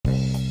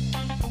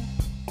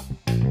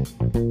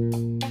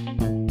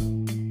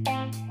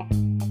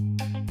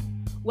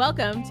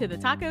Welcome to the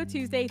Taco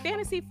Tuesday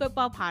Fantasy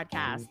Football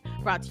Podcast,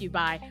 brought to you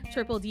by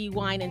Triple D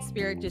Wine and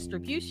Spirit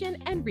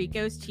Distribution and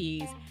Rico's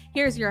Cheese.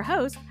 Here's your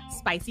host,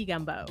 Spicy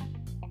Gumbo.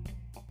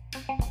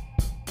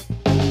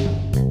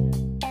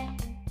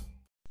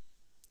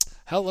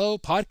 Hello,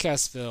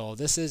 Podcastville.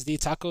 This is the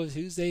Taco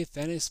Tuesday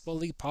Fantasy Football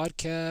League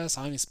Podcast.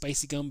 I'm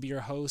Spicy Gumbo, your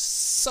host.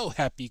 So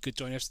happy you could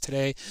join us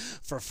today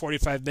for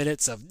 45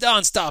 minutes of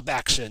nonstop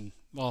action.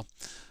 Well,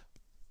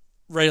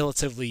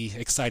 relatively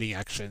exciting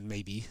action,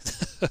 maybe.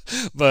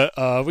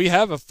 But we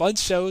have a fun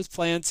show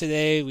planned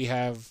today. We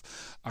have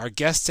our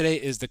guest today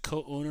is the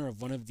co-owner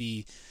of one of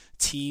the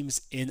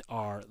teams in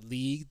our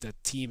league. The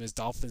team is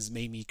Dolphins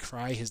Made Me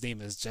Cry. His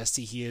name is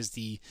Jesse. He is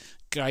the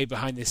guy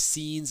behind the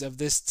scenes of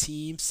this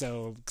team.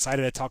 So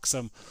excited to talk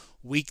some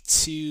week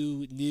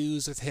 2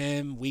 news with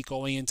him, week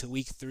going into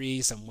week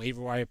 3, some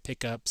waiver wire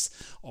pickups.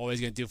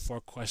 Always going to do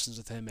 4 questions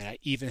with him. And I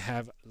even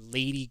have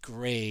Lady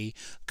Gray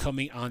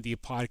coming on the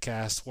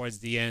podcast towards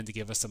the end to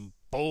give us some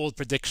bold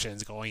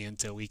predictions going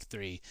into week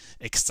 3.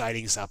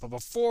 Exciting stuff. But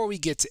before we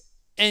get to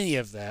any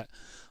of that,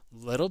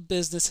 little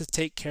business to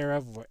take care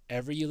of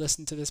wherever you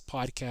listen to this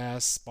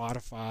podcast,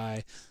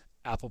 Spotify,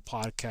 Apple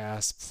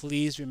Podcasts.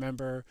 Please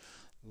remember,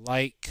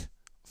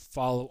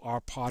 follow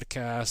our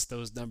podcast.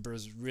 Those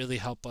numbers really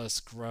help us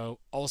grow.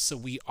 Also,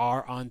 we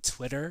are on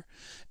Twitter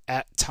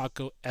at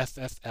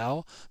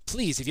TacoFFL.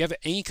 Please, if you have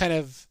any kind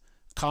of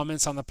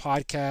comments on the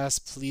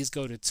podcast, please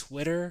go to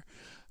Twitter.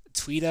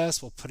 Tweet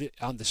us. We'll put it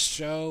on the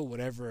show,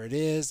 whatever it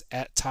is,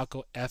 at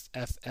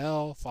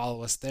TacoFFL.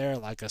 Follow us there,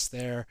 like us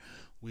there.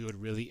 We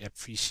would really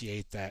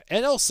appreciate that.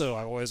 And also,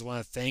 I always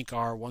want to thank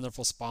our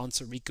wonderful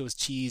sponsor, Rico's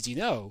Cheese. You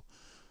know,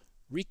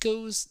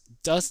 Rico's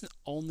doesn't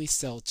only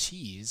sell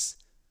cheese.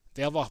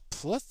 They have a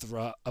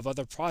plethora of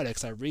other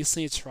products. I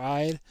recently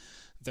tried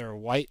their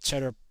white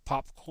cheddar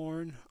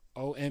popcorn.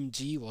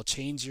 OMG, will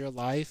change your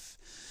life.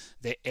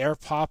 They air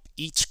pop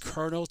each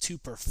kernel to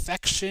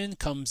perfection.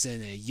 Comes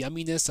in a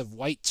yumminess of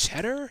white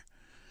cheddar.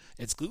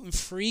 It's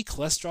gluten-free,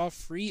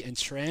 cholesterol-free, and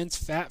trans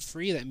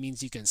fat-free. That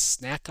means you can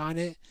snack on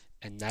it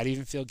and not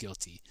even feel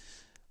guilty.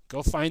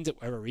 Go find it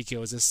wherever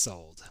Rico's is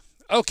sold.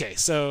 Okay,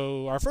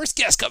 so our first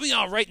guest coming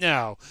on right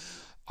now,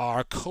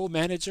 our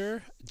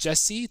co-manager,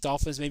 Jesse,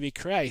 Dolphins Made Me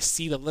Cry. I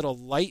see the little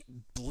light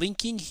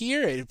blinking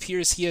here. It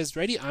appears he is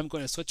ready. I'm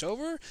going to switch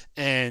over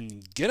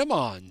and get him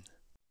on.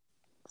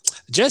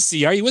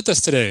 Jesse, are you with us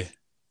today?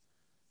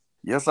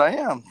 Yes, I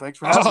am. Thanks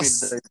for having me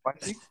today,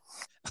 Spicy.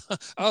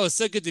 Oh, it's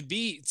so good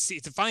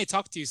to finally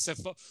talk to you. So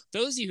for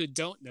those of you who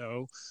don't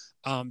know,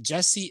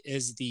 Jesse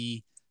is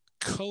the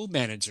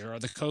co-manager or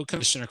the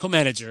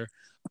co-manager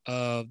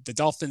of the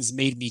Dolphins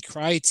Made Me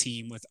Cry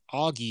team with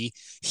Augie.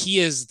 He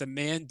is the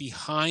man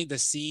behind the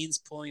scenes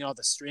pulling all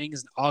the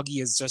strings, and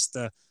Augie is just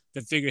the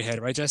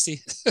figurehead, right,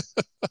 Jesse? Of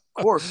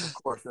course.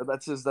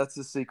 That's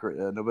his secret.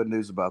 Nobody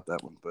knows about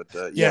that one, but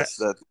yes,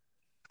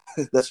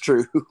 that's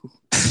true.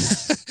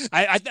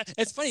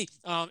 It's funny.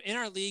 In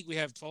our league, we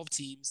have 12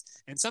 teams,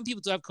 and some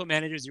people do have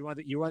co-managers.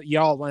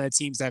 Y'all one of the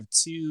teams that have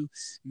 2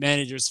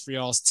 managers for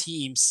y'all's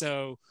team.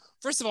 So,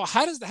 first of all,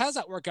 how does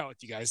that work out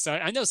with you guys? So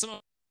I know some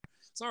of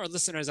our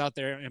listeners out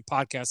there in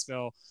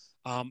Podcastville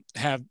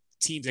have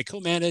teams they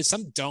co-manage.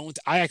 Some don't.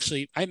 I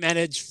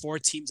manage 4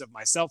 teams of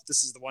myself.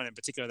 This is the one in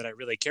particular that I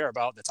really care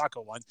about, the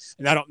Taco one,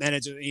 and I don't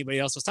manage with anybody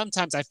else. So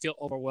sometimes I feel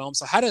overwhelmed.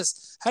 So how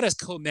does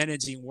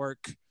co-managing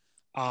work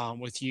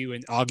with you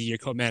and Augie, your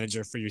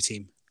co-manager for your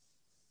team?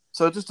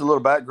 So just a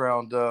little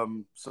background.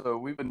 So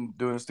we've been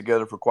doing this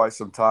together for quite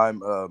some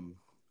time.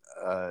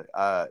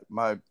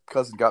 My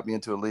cousin got me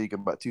into a league in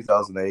about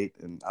 2008,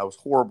 and I was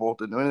horrible.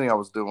 Didn't know anything I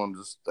was doing,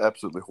 just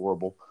absolutely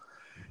horrible.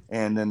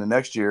 And then the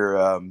next year,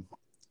 I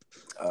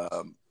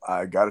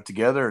got it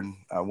together, and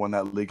I won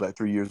that league like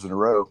 3 years in a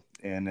row.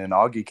 And then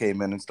Augie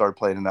came in and started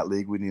playing in that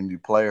league. We needed a new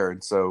player,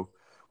 and so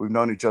we've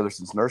known each other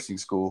since nursing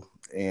school.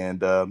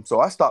 And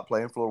so I stopped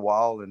playing for a little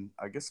while, and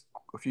I guess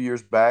a few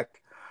years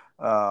back,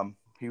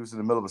 he was in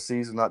the middle of a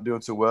season not doing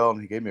so well, and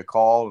he gave me a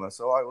call, and I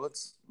said, all right, well,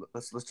 let's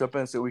jump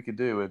in and see what we could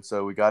do. And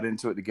so we got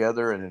into it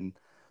together, and then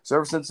so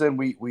ever since then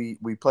we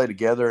play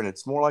together, and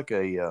it's more like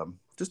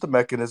just a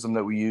mechanism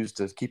that we use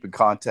to keep in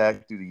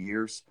contact through the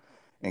years.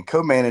 And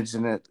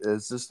co-managing it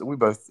is just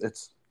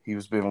he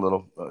was being a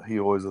little he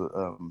always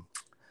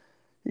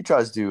he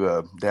tries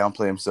to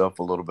downplay himself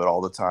a little bit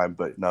all the time,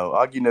 but no,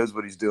 Augie knows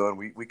what he's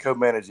doing. We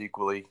co-manage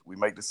equally. We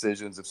make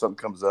decisions. If something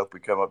comes up, we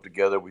come up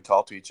together. We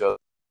talk to each other,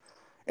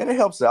 and it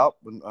helps out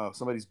when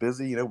somebody's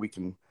busy. We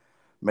can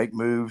make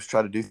moves,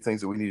 try to do things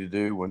that we need to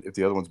do if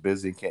the other one's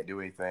busy and can't do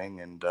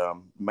anything. And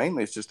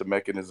mainly, it's just a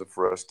mechanism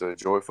for us to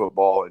enjoy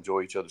football,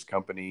 enjoy each other's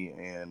company,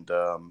 and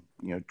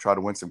try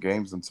to win some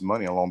games and some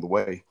money along the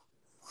way.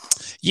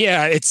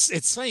 Yeah,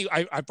 it's funny.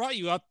 I brought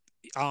you up.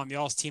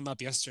 Y'all's team up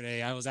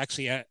yesterday. I was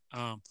actually at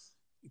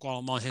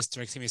Guatemala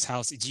Hysterectomy's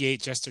house,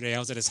 GH, yesterday. I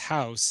was at his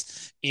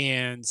house,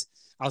 and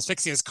I was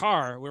fixing his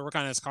car. We were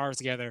working on his car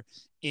together,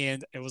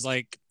 and it was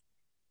like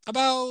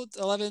about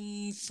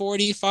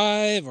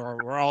 11:45, or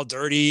we're all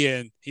dirty,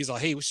 and he's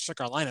like, "Hey, we should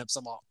check our lineups."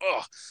 I'm like,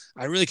 "Oh,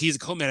 I really could use a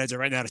co-manager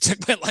right now to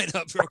check my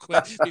lineup real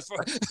quick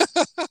before."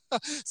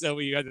 So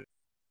we got to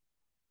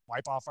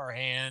wipe off our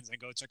hands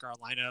and go check our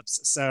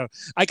lineups. So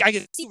I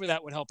can see where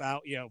that would help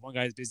out. One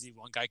guy's busy,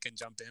 one guy can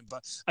jump in,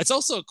 but it's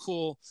also a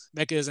cool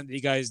mechanism that you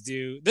guys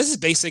do. This is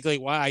basically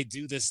why I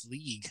do this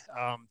league,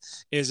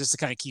 is just to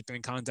kind of keep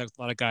in contact with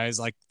a lot of guys.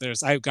 Like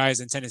I have guys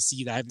in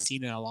Tennessee that I haven't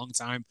seen in a long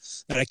time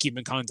that I keep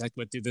in contact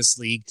with through this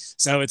league.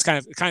 So it's kind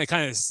of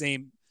the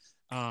same,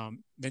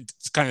 kind of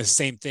the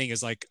same thing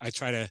as like I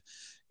try to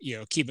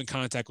keep in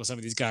contact with some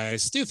of these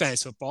guys, do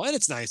fantasy football, and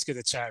it's nice, good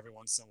to chat every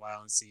once in a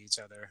while and see each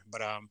other.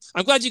 But I'm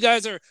glad you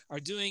guys are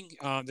doing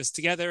this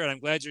together, and I'm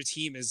glad your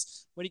team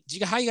is.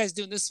 How you guys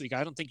doing this week?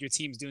 I don't think your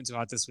team's doing too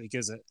hot this week,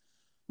 is it?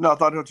 No, I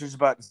thought it was just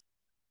about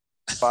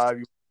 5.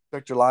 You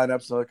checked your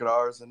lineups and look at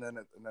ours, and then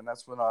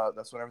that's when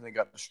everything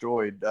got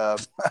destroyed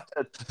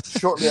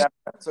shortly after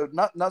that. So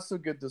not so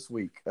good this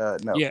week.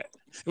 No. Yeah,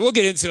 we'll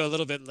get into it a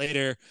little bit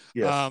later.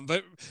 Yes.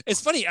 But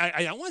it's funny.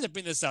 I wanted to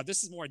bring this up.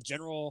 This is more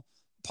general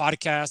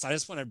podcast. I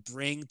just want to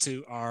bring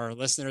to our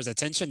listeners'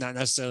 attention, not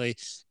necessarily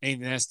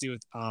anything that has to do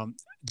with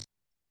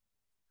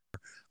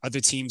other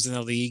teams in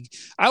the league.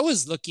 I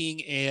was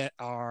looking at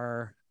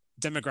our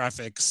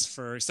demographics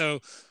for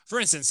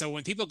instance, so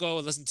when people go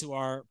and listen to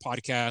our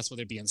podcast,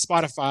 whether it be on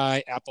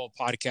Spotify, Apple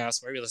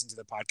Podcasts, wherever you listen to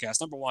the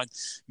podcast, number one,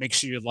 make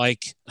sure you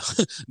like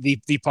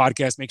the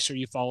podcast, make sure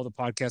you follow the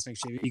podcast, make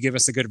sure you give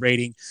us a good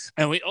rating.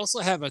 And we also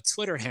have a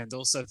Twitter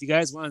handle, so if you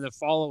guys wanted to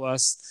follow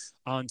us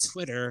on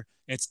Twitter,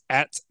 it's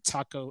at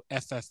Taco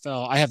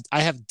FFL.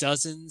 I have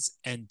dozens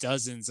and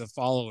dozens of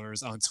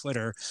followers on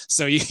Twitter,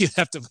 so you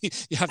have to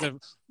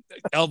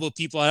elbow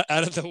people out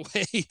of the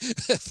way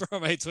for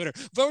my Twitter.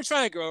 But we're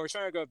trying to grow. We're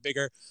trying to go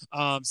bigger.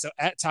 So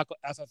at Taco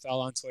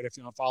FFL on Twitter if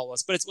you want to follow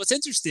us. But what's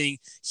interesting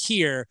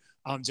here,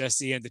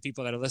 Jesse, and the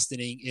people that are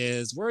listening,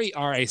 is we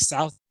are a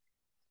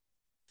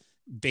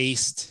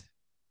South-based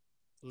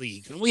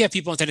league. And we have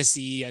people in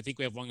Tennessee. I think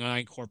we have one guy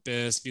in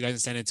Corpus, a few guys in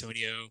San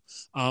Antonio.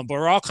 But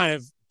we're all kind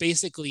of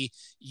basically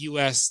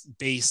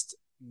U.S.-based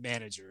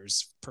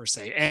managers per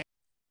se. And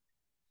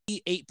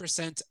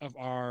 8% of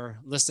our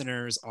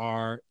listeners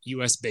are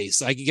US based.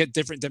 So I can get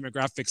different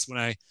demographics when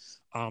I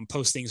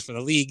post things for the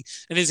league.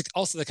 And there's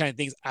also the kind of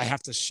things I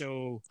have to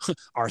show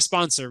our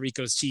sponsor,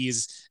 Rico's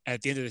Cheese,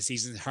 at the end of the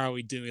season. How are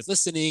we doing with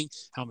listening?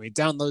 How many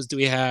downloads do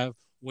we have?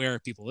 Where are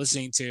people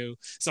listening to?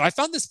 So I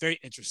found this very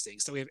interesting.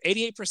 So we have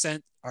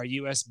 88% are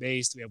US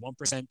based. We have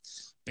 1%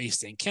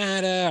 based in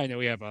Canada. I know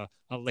we have a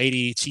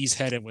lady,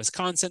 Cheesehead in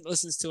Wisconsin, that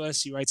listens to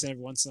us. She writes in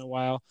every once in a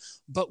while.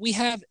 But we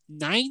have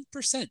 9%,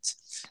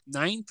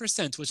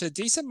 which is a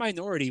decent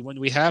minority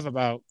when we have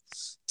about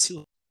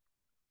 2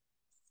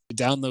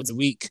 downloads a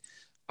week,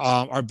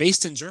 are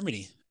based in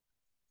Germany.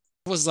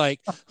 I was like,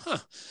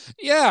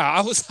 yeah,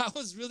 I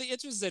was really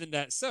interested in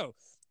that. So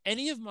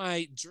any of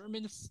my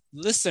German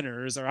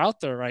listeners are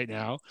out there right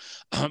now,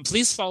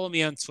 please follow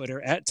me on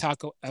Twitter at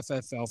Taco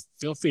FFL.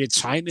 Feel free to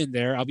chime in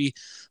there. I'll be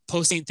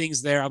posting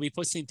things there. I'll be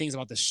posting things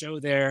about the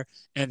show there,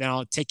 and then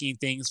I'll taking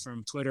things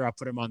from Twitter. I'll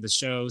put them on the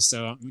show.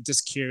 So I'm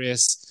just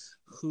curious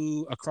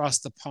who across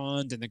the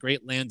pond in the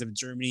great land of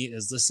Germany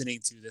is listening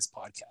to this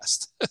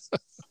podcast.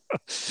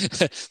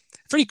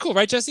 Pretty cool,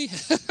 right, Jesse?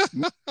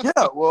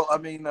 Yeah, well, I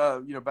mean,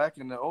 back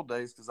in the old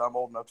days, because I'm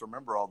old enough to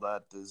remember all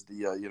that, is the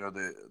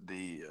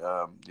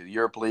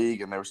Europe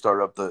League, and they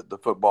started up the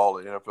football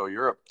at NFL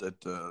Europe. That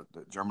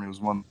Germany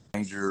was one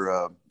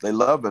major. They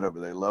love it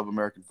over there. They love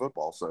American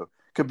football. So it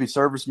could be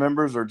service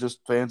members or just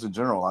fans in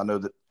general. I know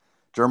that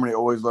Germany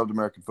always loved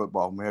American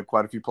football, and we had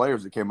quite a few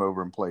players that came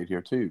over and played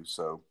here too.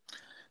 So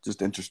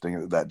just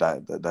interesting that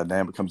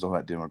dynamic comes on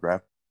that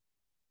demographic.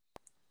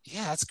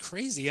 Yeah, that's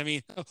crazy. I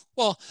mean,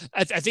 well,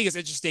 I think it's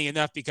interesting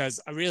enough because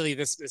really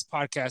this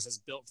podcast is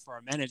built for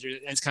our manager,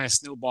 and it's kind of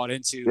snowballed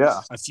into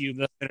a few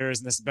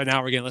listeners, but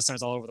now we're getting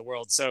listeners all over the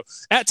world. So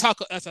at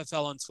Taco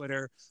FFL on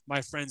Twitter,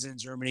 my friends in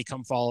Germany,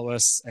 come follow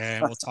us,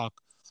 and we'll talk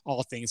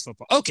all things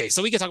football. Okay,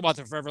 so we can talk about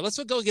them forever. Let's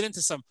go get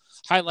into some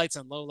highlights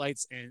and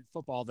lowlights in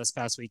football this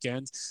past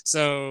weekend.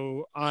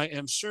 So I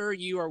am sure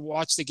you are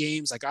watch the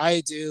games like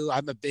I do.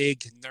 I'm a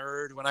big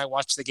nerd when I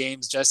watch the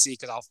games, Jesse,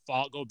 because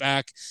I'll go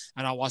back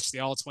and I'll watch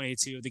the all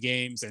 22 of the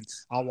games, and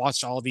I'll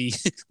watch all the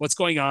what's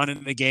going on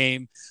in the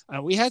game.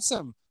 We had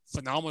some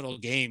phenomenal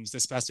games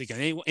this past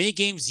weekend. Any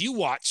games you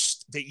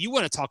watched that you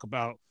want to talk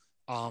about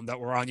that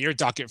were on your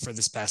docket for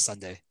this past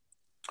Sunday?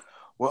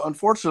 Well,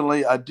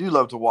 unfortunately, I do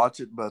love to watch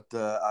it, but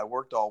I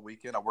worked all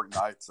weekend. I worked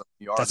nights.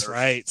 That's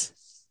right.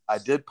 I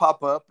did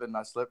pop up, and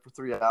I slept for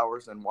 3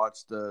 hours and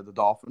watched the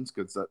Dolphins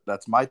because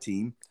that's my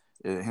team,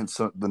 hence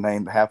the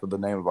name, half of the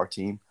name of our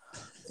team.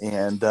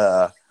 And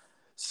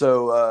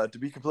so to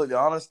be completely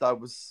honest, I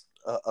was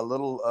a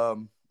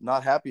little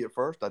not happy at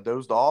first. I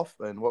dozed off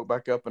and woke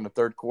back up in the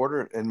third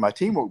quarter, and my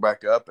team woke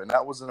back up, and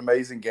that was an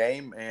amazing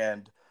game.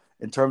 And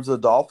in terms of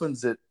the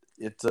Dolphins, I've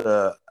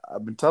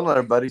been telling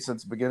everybody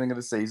since the beginning of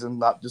the season,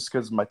 not just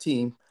because of my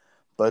team,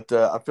 but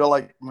I feel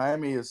like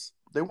Miami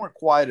they weren't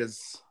quite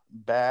as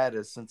bad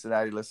as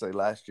Cincinnati, let's say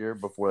last year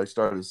before they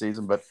started the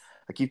season, but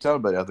I keep telling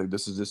everybody I think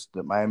this is just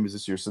that Miami's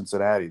this year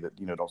Cincinnati, that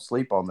don't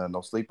sleep on them.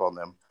 Don't sleep on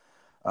them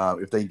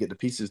if they can get the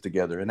pieces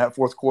together. And that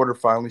fourth quarter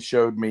finally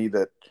showed me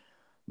that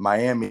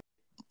Miami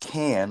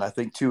I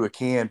think Tua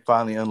can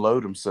finally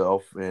unload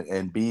himself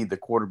and be the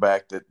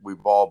quarterback that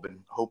we've all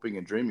been hoping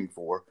and dreaming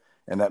for.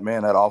 And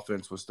that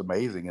offense was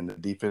amazing, and the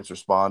defense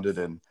responded,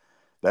 and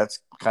that's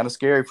kind of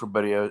scary for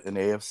everybody in the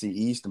AFC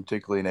East, and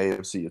particularly in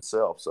AFC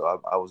itself.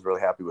 So I was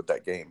really happy with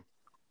that game.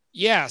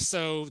 Yeah,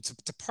 so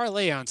to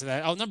parlay onto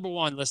that, number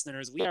one,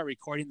 listeners, we are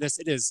recording this.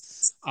 It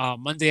is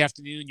Monday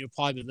afternoon. You'll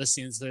probably be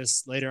listening to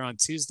this later on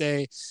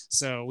Tuesday.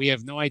 So we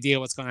have no idea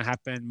what's going to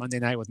happen Monday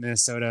night with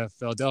Minnesota,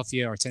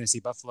 Philadelphia, or Tennessee,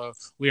 Buffalo.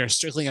 We are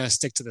strictly going to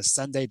stick to the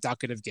Sunday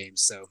docket of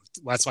games. So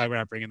that's why we're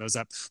not bringing those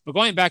up. But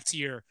going back to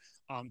your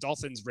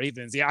Dolphins,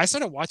 Ravens, yeah, I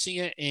started watching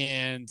it,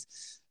 and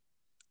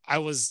I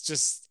was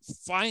just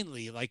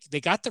finally like,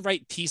 they got the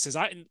right pieces.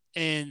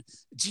 And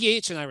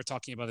GH and I were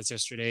talking about this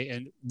yesterday,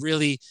 and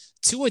really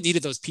Tua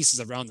needed those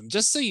pieces around them.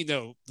 Just so you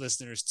know,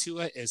 listeners,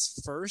 Tua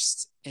is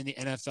first in the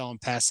NFL in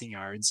passing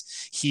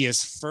yards. He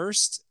is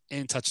first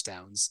in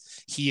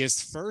touchdowns. He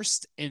is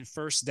first in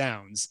first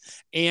downs,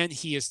 and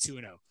he is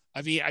 2-0.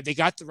 I mean, they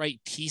got the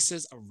right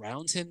pieces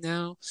around him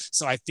now.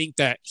 So I think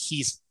that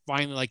he's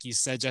finally, like you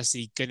said,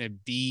 Jesse, going to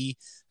be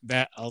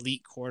that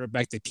elite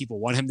quarterback that people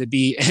want him to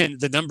be. And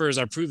the numbers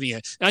are proving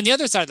it. And on the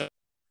other side of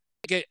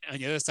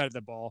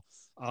the ball,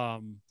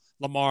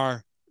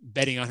 Lamar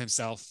betting on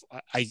himself.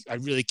 I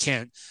really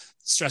can't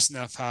stress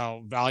enough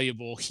how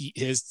valuable he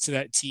is to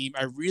that team.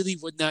 I really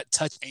would not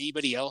touch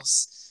anybody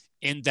else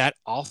in that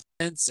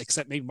offense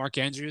except maybe Mark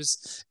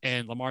Andrews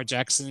and Lamar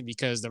Jackson,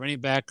 because the running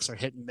backs are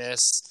hit and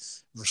miss.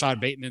 Rashad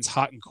Bateman's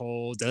hot and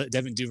cold.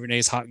 Devin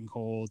Duvernay's hot and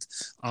cold.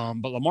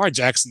 But Lamar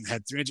Jackson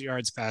had 300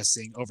 yards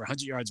passing, over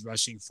 100 yards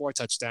rushing, 4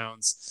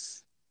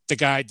 touchdowns. The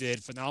guy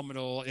did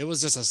phenomenal. It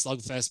was just a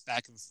slugfest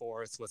back and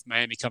forth with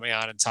Miami coming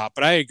out on top.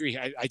 But I agree.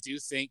 I do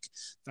think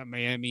that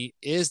Miami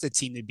is the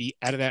team to beat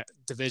out of that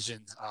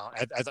division,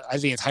 at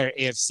the entire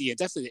AFC, and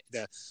definitely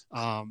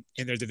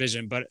in their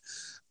division. But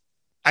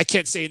I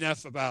can't say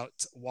enough about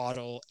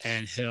Waddle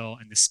and Hill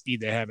and the speed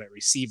they have at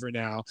receiver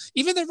now.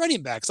 Even their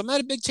running backs. I'm not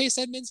a big Chase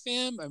Edmonds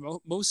fan.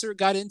 Moser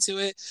got into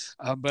it,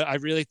 but I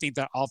really think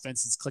that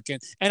offense is clicking.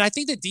 And I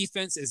think the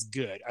defense is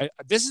good.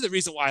 This is the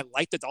reason why I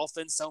like the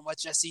Dolphins so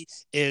much, Jesse,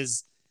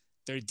 is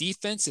their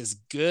defense is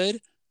good,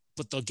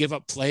 but they'll give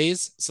up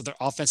plays, so their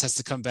offense has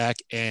to come back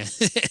and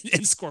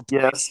score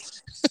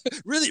points.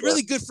 Yes.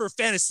 Really good for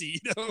fantasy,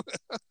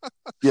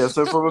 Yeah,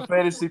 so from a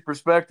fantasy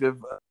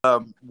perspective,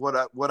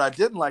 what I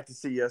didn't like to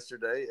see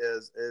yesterday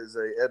is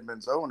a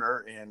Edmonds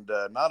owner and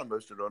not a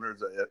Mostert owner.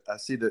 I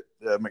see that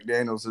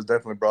McDaniels has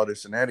definitely brought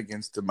his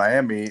shenanigans to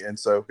Miami, and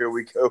so here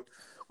we go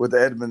with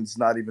Edmonds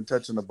not even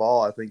touching the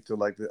ball, I think, till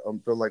like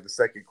the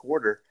second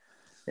quarter.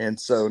 And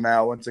so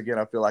now, once again,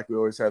 I feel like we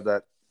always have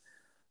that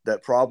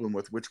problem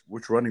with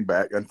which running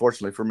back,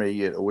 unfortunately for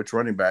me, which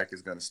running back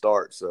is going to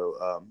start.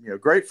 So,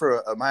 great for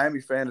a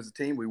Miami fan as a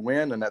team. We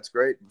win, and that's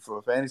great. From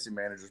a fantasy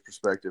manager's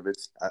perspective,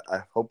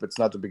 I hope it's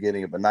not the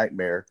beginning of a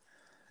nightmare.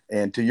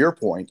 And to your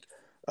point,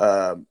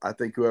 I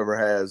think whoever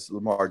has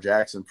Lamar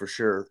Jackson for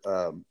sure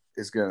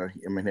is going to.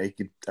 I mean, I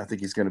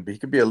think he's going to be. He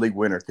could be a league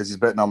winner because he's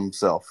betting on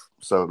himself.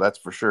 So that's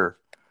for sure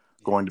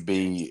going to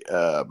be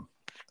a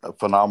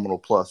phenomenal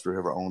plus for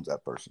whoever owns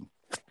that person.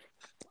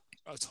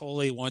 I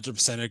totally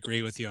 100%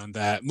 agree with you on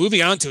that.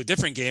 Moving on to a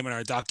different game in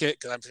our docket,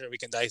 because I'm sure we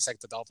can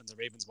dissect the Dolphins and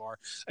Ravens more,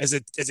 as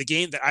a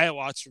game that I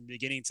watched from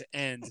beginning to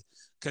end,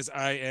 because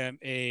I am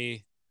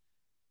a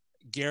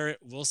Garrett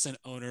Wilson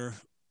owner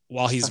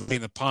while he's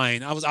playing the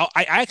Pine.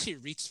 I actually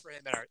reached for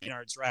him in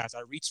our draft.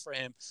 I reached for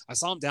him. I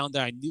saw him down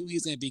there. I knew he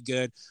was going to be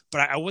good,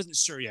 but I wasn't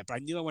sure yet. But I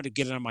knew I wanted to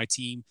get it on my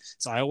team.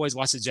 So I always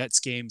watch the Jets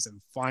games, and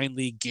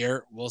finally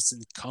Garrett Wilson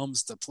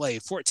comes to play.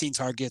 14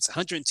 targets,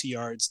 102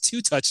 yards,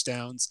 2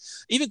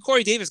 touchdowns. Even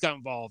Corey Davis got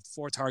involved.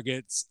 4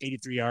 targets,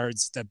 83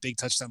 yards, that big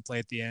touchdown play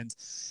at the end.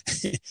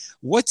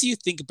 What do you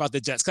think about the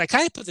Jets? Because I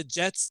kind of put the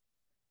Jets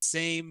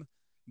same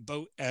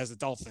boat as the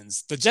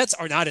Dolphins. The Jets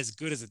are not as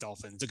good as the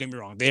Dolphins. Don't get me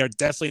wrong. They are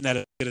definitely not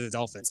as good as the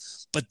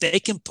Dolphins, but they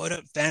can put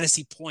up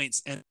fantasy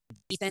points, and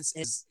defense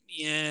is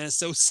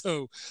so.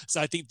 So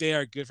I think they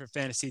are good for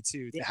fantasy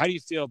too. How do you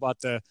feel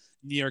about the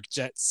New York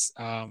Jets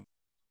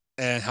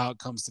and how it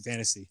comes to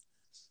fantasy?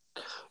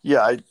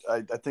 Yeah,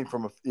 I think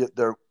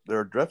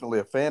they're definitely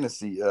a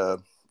fantasy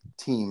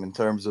team in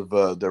terms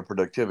of their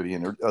productivity,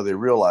 and they're a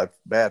real life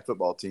bad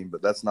football team,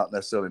 but that's not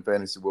necessarily in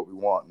fantasy what we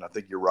want. And I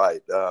think you're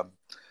right.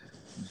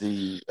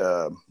 The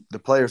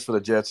players for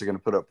the Jets are going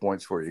to put up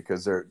points for you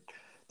because they're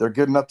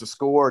good enough to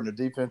score, and the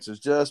defense is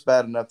just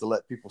bad enough to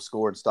let people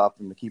score and stop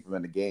them to keep them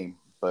in the game.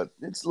 But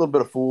it's a little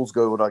bit of fool's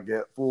gold.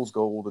 Fool's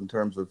gold in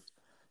terms of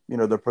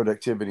their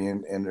productivity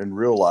in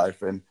real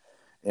life, and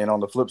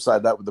on the flip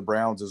side, that with the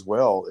Browns as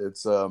well.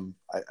 It's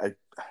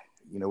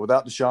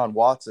without Deshaun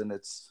Watson,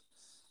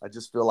 I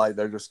just feel like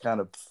they're just kind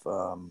of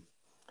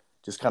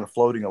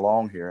floating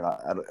along here,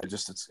 and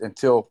it's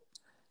until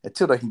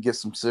they can get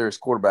some serious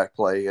quarterback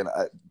play, and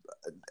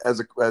as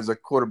a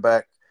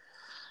quarterback,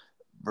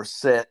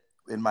 Brissett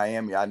in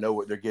Miami, I know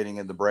what they're getting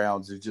in the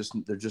Browns.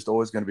 They're just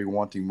always going to be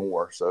wanting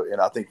more. So, and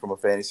I think from a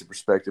fantasy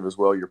perspective as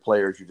well, your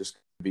players, you just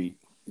be,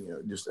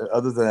 just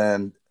other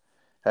than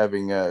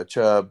having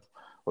Chubb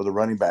or the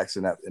running backs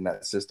in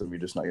that system, you're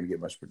just not going to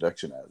get much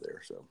production out of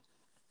there. So,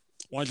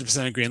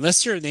 100% agree.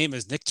 Unless your name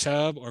is Nick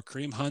Chubb or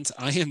Kareem Hunt,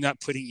 I am not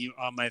putting you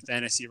on my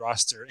fantasy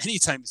roster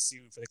anytime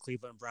soon for the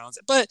Cleveland Browns.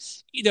 But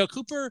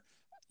Cooper,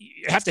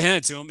 you have to hand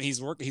it to him.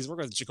 He's working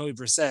with Jacoby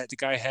Brissett. The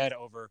guy had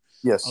over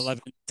 10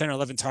 or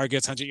 11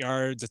 targets, 100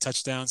 yards, a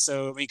touchdown.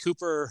 So, I mean,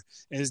 Cooper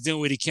is doing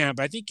what he can.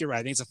 But I think you're right.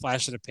 I think it's a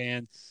flash in the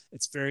pan.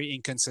 It's very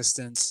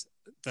inconsistent,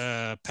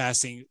 the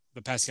passing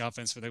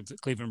offense for the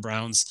Cleveland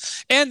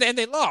Browns. And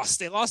they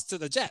lost. They lost to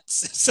the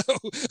Jets. So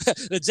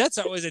the Jets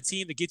are always a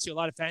team that gets you a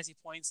lot of fantasy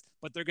points,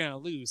 but they're going to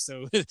lose.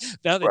 So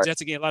now the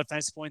Jets are getting a lot of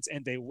fantasy points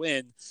and they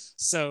win.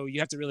 So you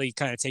have to really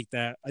kind of take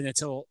that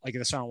until like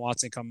Deshaun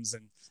Watson comes,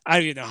 and I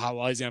don't even know how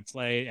well he's going to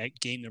play at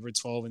game number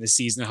 12 in the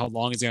season, how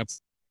long he's going to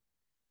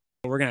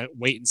play. We're going to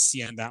wait and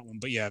see on that one.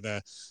 But yeah,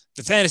 the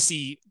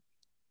fantasy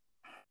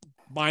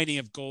mining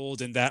of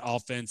gold in that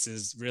offense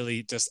is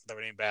really just the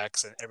running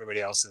backs, and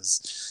everybody else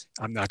is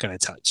I'm not going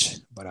to touch.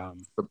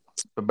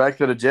 But back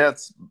to the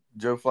Jets,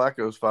 Joe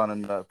Flacco's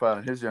finding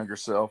his younger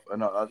self,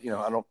 and I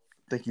don't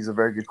think he's a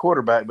very good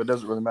quarterback, but it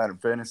doesn't really matter in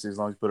fantasy as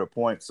long as he put up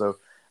points. So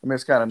I mean,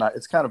 it's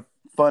kind of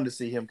fun to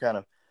see him kind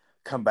of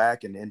come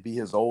back and be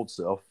his old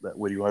self that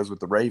what he was with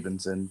the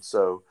Ravens. And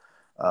so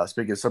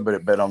speaking of somebody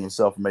that bet on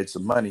himself and made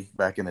some money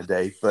back in the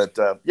day, but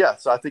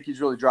so I think he's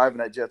really driving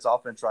that Jets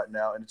offense right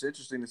now, and it's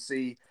interesting to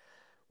see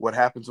what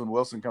happens when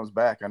Wilson comes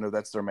back. I know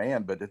that's their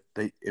man, but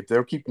if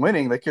they keep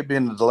winning, they could be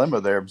in the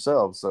dilemma there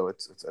themselves. So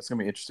it's going to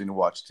be interesting to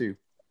watch too.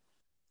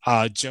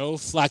 Joe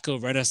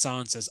Flacco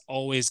Renaissance is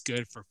always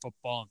good for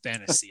football and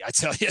fantasy. I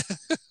tell you,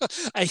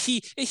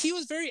 he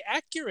was very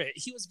accurate.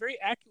 He was very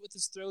accurate with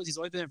his throws. He's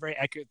always been a very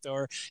accurate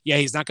thrower. Yeah,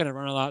 he's not going to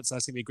run a lot, so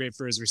that's going to be great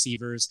for his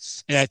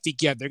receivers. And I think,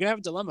 they're going to have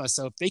a dilemma.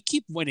 So if they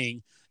keep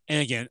winning, and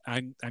again,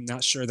 I'm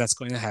not sure that's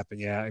going to happen.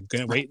 Yeah, I'm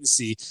going to wait and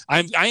see. I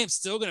am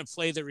still going to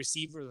play the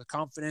receiver with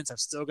confidence. I'm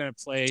still going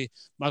to play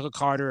Michael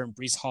Carter and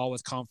Breece Hall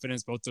with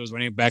confidence. Both those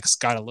running backs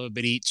got a little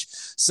bit each.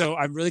 So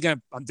I'm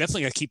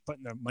definitely going to keep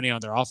putting the money on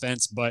their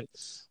offense, but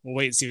we'll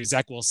wait and see with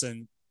Zach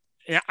Wilson.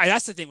 And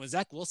that's the thing. When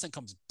Zach Wilson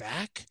comes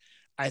back,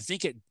 I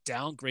think it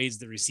downgrades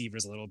the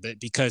receivers a little bit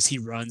because he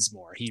runs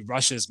more. He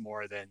rushes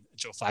more than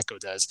Joe Flacco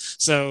does.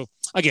 So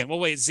again, we'll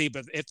wait and see.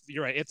 But if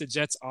you're right, if the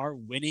Jets are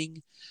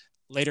winning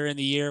later in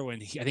the year,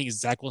 when I think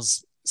Zach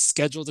was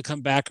scheduled to come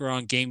back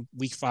around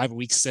week 5 or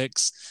week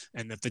 6,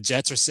 and if the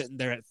Jets are sitting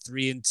there at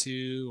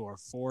 3-2 or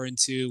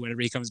 4-2 whenever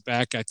he comes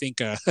back, I think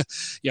they're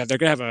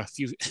gonna have a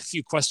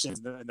few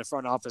questions in the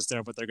front office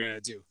there what they're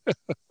gonna do.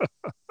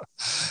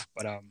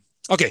 But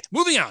okay,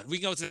 moving on. We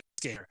can go to the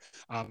game here.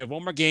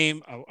 One more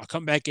game, a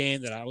comeback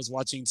game that I was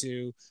watching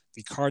too.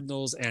 The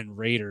Cardinals and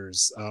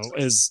Raiders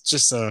is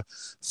just a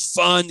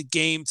fun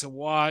game to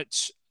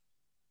watch.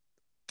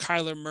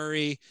 Kyler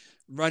Murray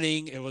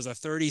running. It was a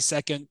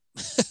 30-second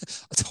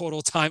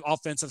total time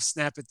offensive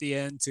snap at the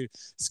end to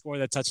score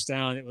that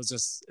touchdown. It was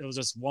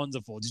just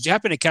wonderful. Did you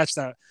happen to catch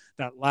that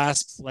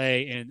last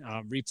play in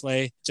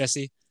replay,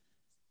 Jesse?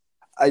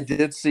 I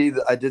did see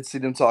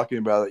them talking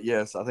about it.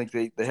 Yes, I think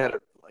they had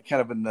it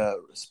kind of in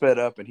the sped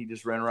up, and he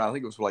just ran around. I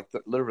think it was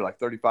literally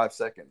 35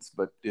 seconds.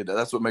 But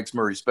that's what makes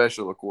Murray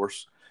special, of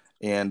course.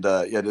 And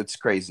it's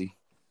crazy.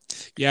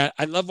 Yeah,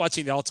 I love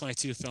watching the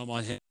All-22 film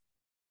on him.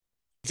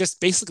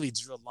 Just basically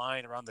drew a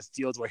line around the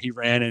field where he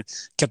ran and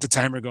kept the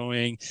timer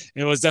going.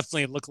 It was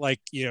definitely looked like,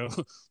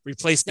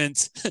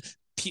 replacement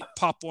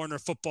Pop Warner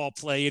football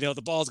play.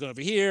 The ball's going over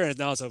here and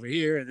now it's over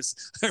here and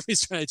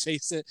everybody's trying to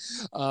chase it.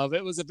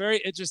 It was a very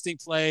interesting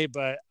play,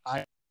 but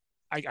I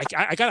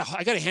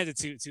gotta hand it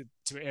to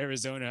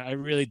Arizona. I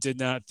really did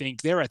not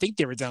think I think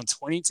they were down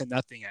 20-0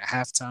 at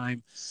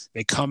halftime.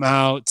 They come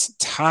out,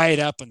 tied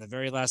up on the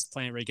very last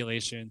play in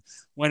regulation,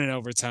 went in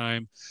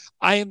overtime.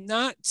 I am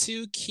not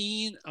too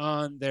keen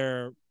on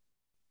their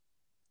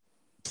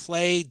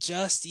play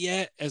just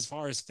yet as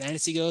far as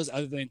fantasy goes,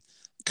 other than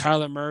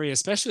Kyler Murray,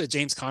 especially with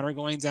James Conner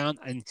going down.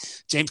 And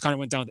James Conner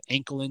went down with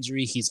ankle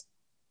injury. He's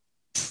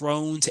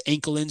prone to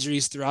ankle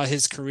injuries throughout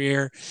his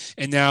career,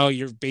 and now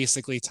you're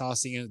basically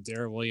tossing in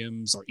Darrell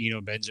Williams or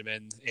Eno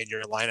Benjamin in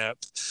your lineup.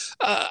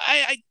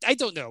 I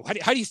don't know.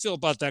 How do you feel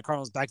about that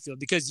Cardinals backfield?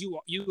 Because you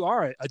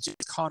are a James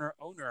Conner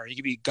owner. You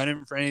could be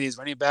gunning for any of these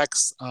running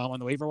backs on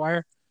the waiver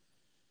wire.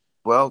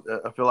 Well,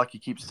 I feel like you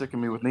keep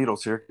sticking me with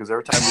needles here because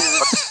every time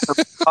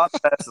we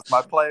contest, it's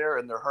my player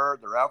and they're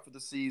hurt, they're out for the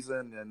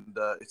season, and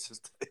it's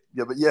just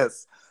But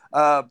yes.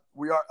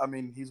 We are. I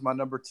mean, he's my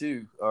number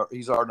 2.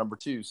 He's our number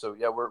 2. So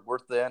yeah, we're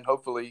thin.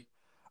 Hopefully,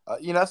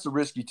 that's the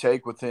risk you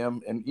take with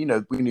him. And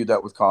we knew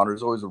that with Connor.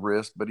 It's always a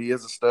risk, but he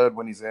is a stud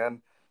when he's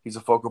in. He's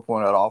a focal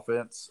point of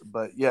offense.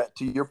 But yeah,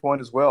 to your point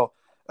as well,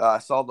 I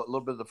saw a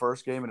little bit of the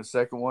first game and the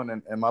second one,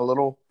 and I'm a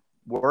little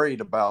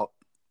worried about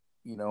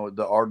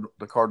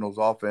the Cardinals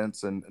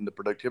offense and the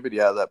productivity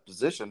out of that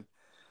position.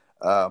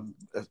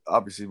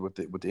 obviously with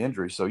the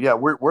injury. So yeah,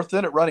 we're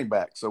thin at running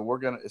back. So we're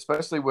gonna,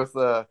 especially with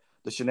the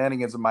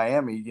shenanigans of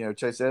Miami. You know,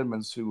 Chase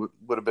Edmonds, who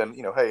would have been,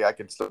 hey, I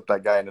can slip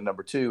that guy into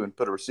number 2 and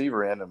put a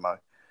receiver in my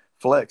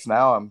flex.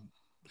 Now I'm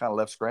kind of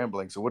left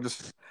scrambling. So we're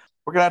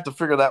gonna have to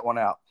figure that one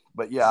out.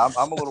 But yeah,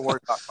 I'm a little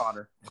worried about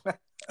Connor.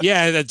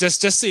 Yeah,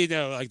 just so you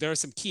know, like there are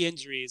some key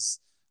injuries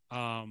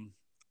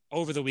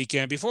over the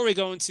weekend. Before we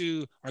go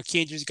into our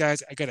key injuries,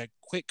 guys, I got a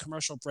quick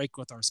commercial break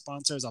with our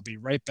sponsors. I'll be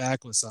right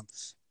back with some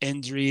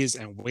injuries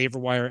and waiver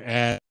wire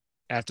ad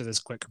after this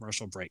quick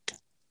commercial break.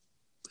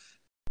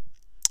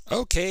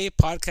 Okay,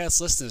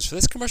 podcast listeners, for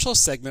this commercial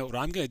segment, what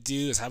I'm going to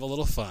do is have a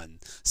little fun.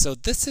 So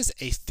this is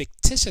a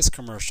fictitious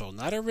commercial,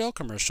 not a real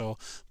commercial,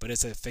 but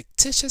it's a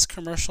fictitious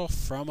commercial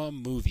from a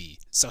movie.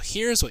 So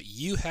here's what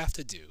you have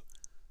to do.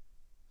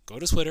 Go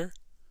to Twitter,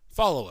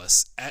 follow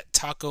us at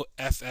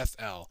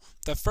TacoFFL.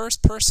 The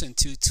first person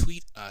to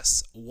tweet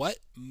us what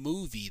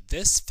movie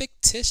this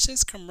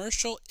fictitious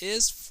commercial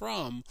is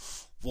from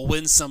will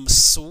win some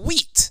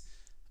sweet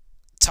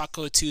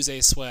Taco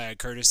Tuesday swag,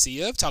 courtesy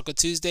of Taco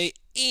Tuesday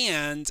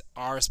and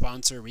our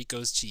sponsor,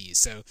 Rico's Cheese.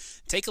 So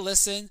take a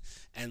listen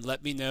and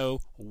let me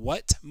know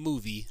what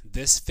movie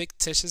this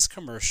fictitious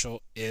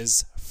commercial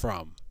is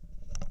from.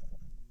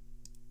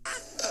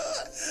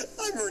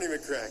 I'm Ernie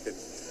McCracken.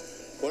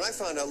 When I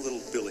found out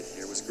little Billy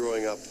here was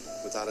growing up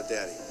without a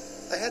daddy,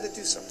 I had to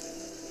do something.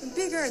 When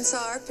Big Ern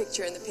saw our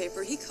picture in the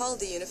paper, he called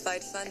the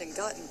Unified Fund and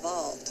got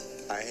involved.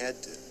 I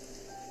had to.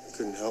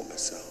 Couldn't help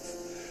myself.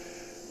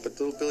 But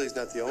little Billy's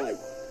not the only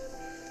one.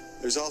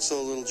 There's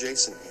also a little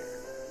Jason here.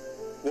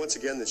 Once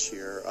again this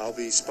year, I'll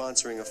be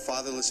sponsoring a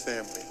fatherless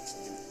family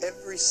in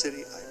every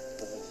city I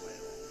born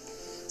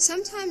with.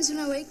 Sometimes when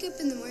I wake up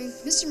in the morning,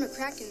 Mr.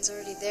 McCracken's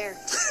already there.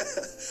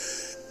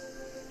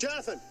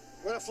 Jonathan,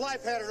 we're going to fly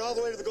pattern all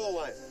the way to the goal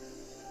line.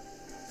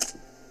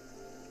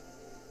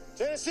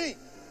 Tennessee.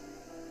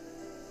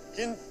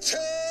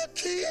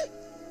 Kentucky.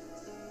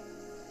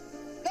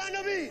 Down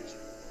the beach.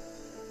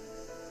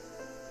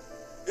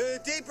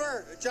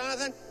 Deeper,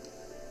 Jonathan.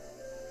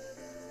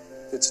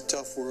 It's a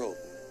tough world.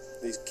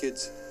 These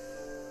kids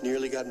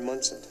nearly got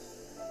Munson,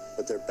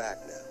 but they're back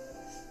now.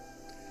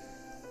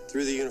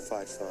 Through the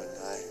Unified Fund,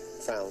 I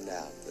found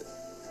out that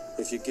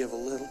if you give a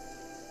little,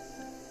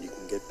 you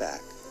can get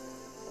back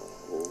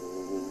a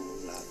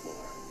whole lot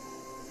more.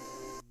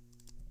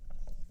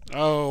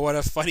 Oh, what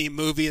a funny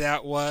movie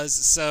that was.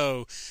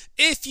 So,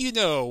 if you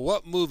know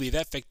what movie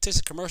that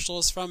fictitious commercial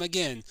is from,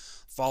 again,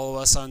 follow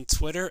us on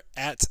Twitter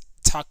at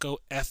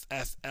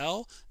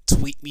TacoFFL.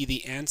 Tweet me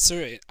the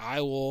answer and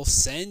I will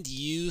send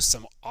you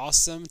some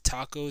awesome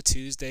Taco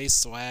Tuesday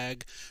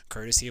swag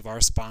courtesy of our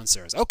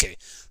sponsors. Okay,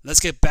 let's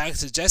get back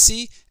to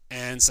Jesse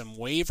and some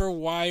waiver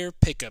wire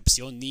pickups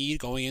you'll need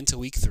going into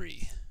week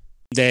 3.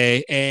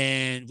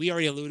 And we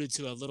already alluded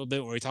to a little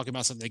bit where we're talking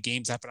about some of the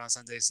games happen on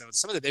Sunday. So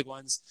some of the big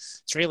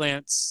ones, Trey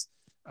Lance,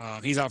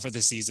 he's out for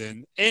the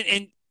season.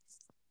 And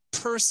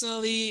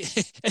personally,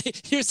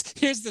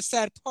 here's the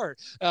sad part.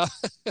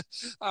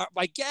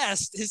 My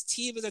guest, his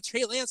team is a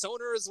Trey Lance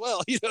owner as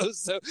well.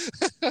 So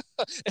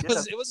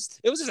it was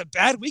just a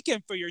bad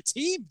weekend for your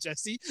team,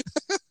 Jesse.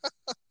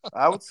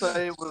 I would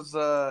say it was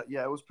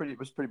it was pretty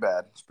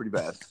bad. It's pretty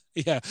bad.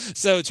 Yeah.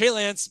 So Trey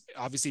Lance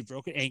obviously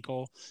broke an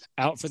ankle,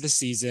 out for the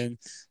season.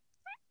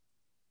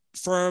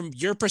 From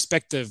your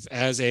perspective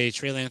as a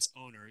Trey Lance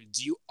owner,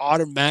 do you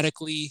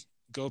automatically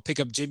go pick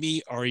up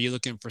Jimmy, or are you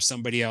looking for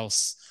somebody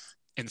else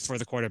for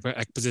the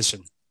quarterback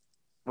position?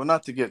 Well,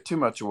 not to get too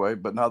much away,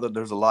 but now that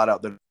there's a lot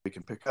out there we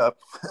can pick up.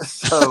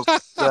 So,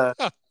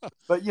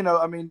 but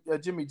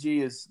Jimmy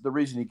G is the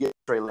reason you get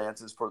Trey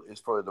Lance is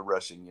for the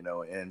rushing,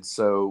 and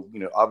so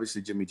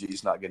obviously Jimmy G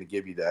is not going to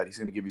give you that. He's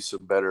going to give you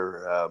some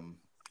better, a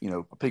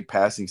big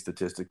passing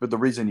statistic. But the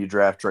reason you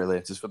draft Trey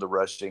Lance is for the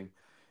rushing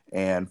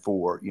and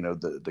for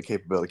the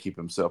capability to keep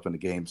himself in the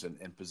games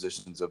and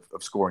positions of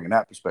scoring in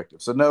that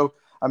perspective. So no,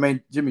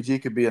 Jimmy G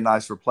could be a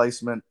nice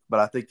replacement, but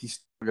I think he's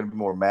going to be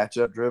more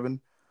matchup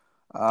driven.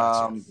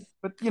 Gotcha.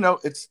 But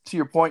it's to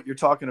your point. You're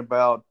talking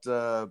about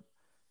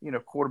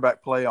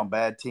quarterback play on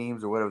bad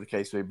teams or whatever the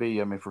case may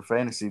be. For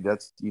fantasy,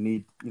 that's you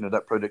need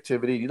that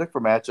productivity. You look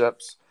for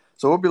matchups.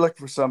 So we'll be looking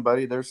for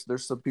somebody. There's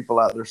some people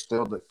out there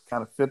still that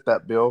kind of fit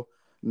that bill.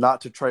 Not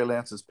to Trey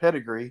Lance's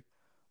pedigree,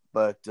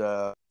 but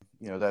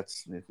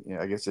that's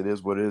I guess it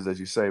is what it is, as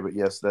you say. But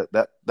yes,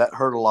 that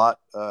hurt a lot.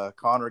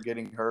 Connor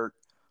getting hurt.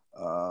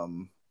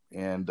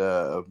 And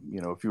a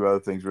few other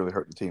things really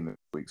hurt the team this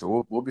week.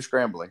 So we'll be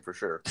scrambling for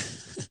sure.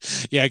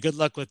 Yeah, good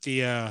luck with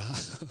the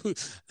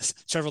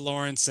Trevor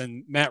Lawrence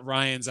and Matt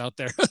Ryan's out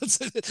there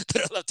that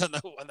are left on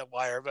the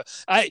wire. But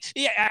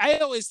I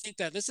always think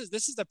that this is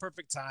the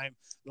perfect time.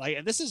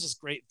 And this is just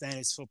great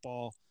fantasy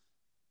football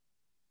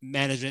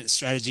management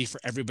strategy for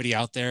everybody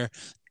out there.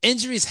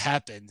 Injuries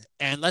happen,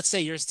 and let's say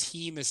your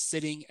team is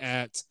sitting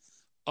at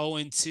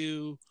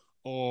 0-2.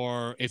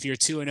 Or if you're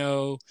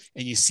 2-0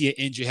 and you see an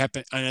injury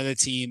happen on another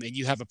team and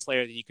you have a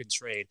player that you can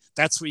trade,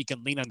 that's where you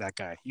can lean on that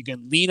guy. You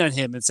can lean on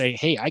him and say,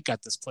 hey, I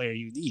got this player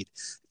you need.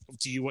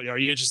 are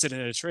you interested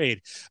in a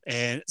trade?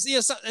 And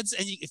so,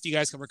 if you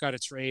guys can work out a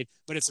trade,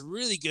 but it's a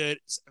really good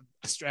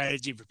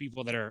strategy for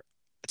people that are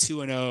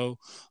 2-0,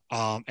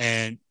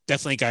 and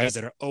definitely guys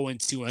that are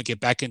 0-2 want to get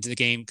back into the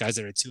game. Guys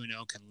that are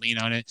 2-0 can lean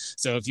on it.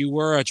 So if you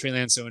were a Trey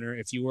Lance owner,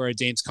 if you were a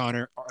James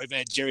Conner, or even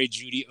a Jerry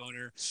Jeudy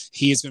owner,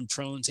 he has been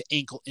prone to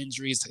ankle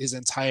injuries his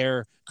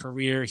entire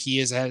career. He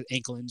has had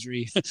ankle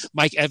injury.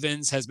 Mike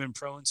Evans has been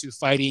prone to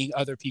fighting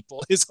other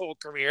people his whole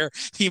career.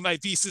 He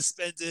might be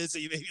suspended, so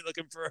you may be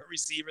looking for a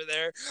receiver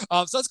there.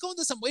 So let's go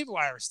into some waiver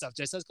wire stuff,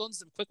 Jess. Let's go into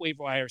some quick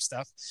waiver wire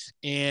stuff.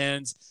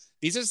 And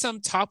these are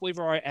some top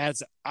waiver wire ads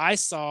that I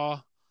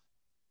saw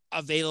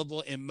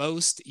available in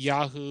most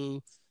Yahoo,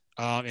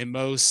 in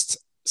most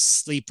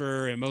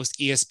Sleeper, and most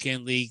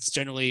ESPN leagues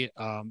generally,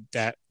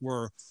 that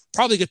were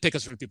probably good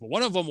pickups for people.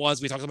 One of them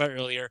was, we talked about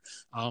earlier,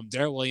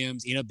 Darrell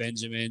Williams, Eno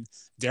Benjamin.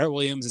 Darrell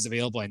Williams is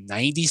available in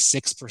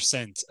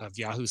 96% of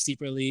Yahoo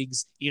Sleeper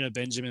leagues. Eno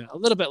Benjamin, a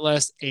little bit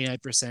less,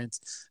 89%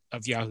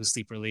 of Yahoo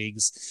Sleeper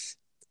leagues.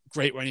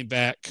 Great running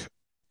back.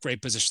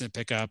 Great position to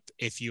pick up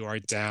if you are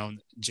down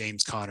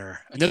James Conner.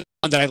 Another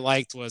one that I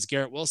liked was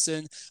Garrett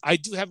Wilson. I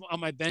do have him on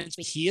my bench,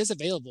 but he is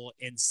available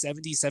in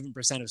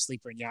 77% of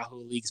Sleeper and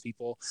Yahoo leagues,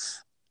 people.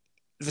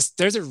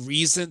 There's a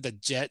reason the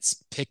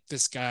Jets picked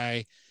this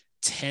guy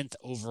 10th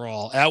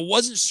overall. And I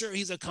wasn't sure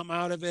he's going to come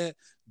out of it,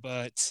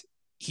 but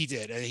he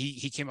did.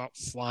 He came out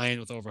flying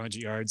with over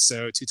 100 yards,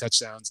 so 2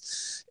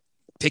 touchdowns.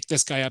 Pick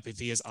this guy up if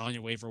he is on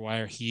your waiver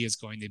wire. He is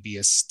going to be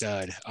a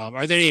stud.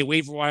 Are there any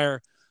waiver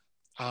wire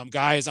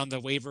guys on the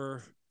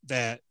waiver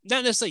that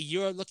not necessarily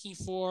you're looking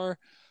for,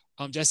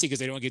 Jesse, because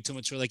they don't get too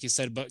much, like you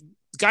said, but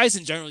guys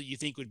in general you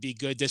think would be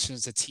good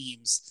additions to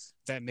teams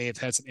that may have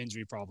had some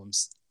injury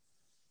problems?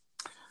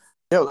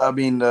 Yeah, I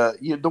mean,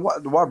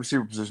 the wide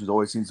receiver position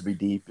always seems to be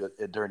deep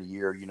during the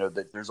year.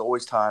 That there's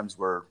always times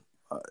where,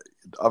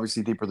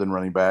 obviously, deeper than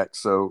running back.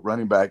 So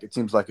running back, it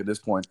seems like at this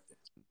point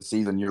in the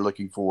season, you're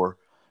looking for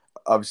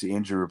obviously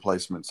injury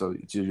replacement. So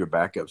it's your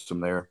backups from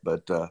there.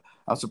 But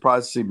I'm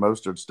surprised to see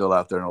Mostert still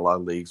out there in a lot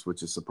of leagues,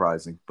 which is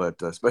surprising.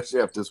 But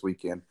especially after this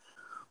weekend.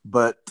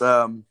 But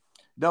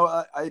no,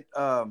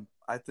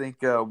 I think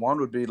one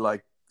would be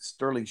like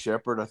Sterling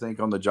Shepard. I think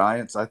on the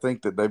Giants, I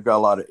think that they've got a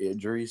lot of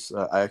injuries.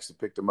 I actually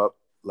picked them up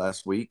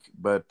last week,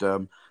 but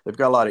they've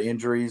got a lot of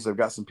injuries. They've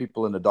got some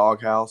people in the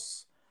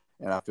doghouse,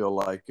 and I feel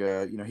like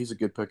he's a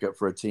good pickup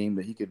for a team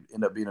that he could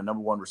end up being a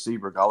number one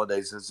receiver.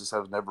 Galladay's just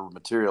has never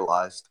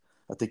materialized.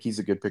 I think he's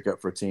a good pickup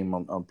for a team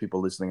on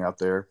people listening out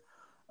there.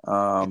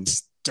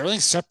 Sterling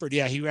Shepard,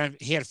 yeah,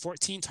 he had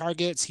 14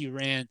 targets. He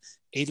ran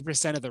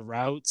 80% of the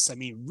routes. I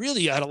mean,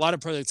 really had a lot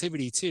of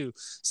productivity too.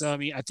 So I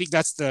mean, I think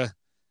that's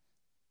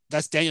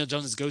Daniel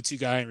Jones' go-to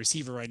guy and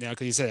receiver right now,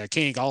 because he said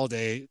Kenny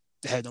Galladay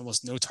had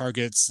almost no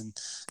targets and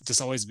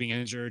just always being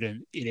injured,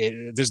 and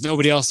there's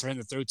nobody else for him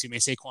to throw to. Maybe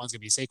Saquon's gonna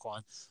be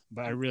Saquon,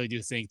 but I really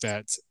do think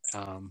that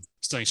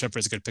Sterling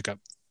Shepard is a good pickup.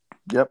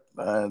 Yep,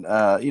 and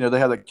they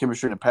have that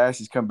chemistry in the past.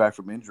 He's come back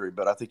from injury,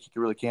 but I think he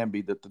really can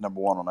be the number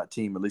one on that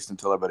team, at least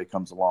until everybody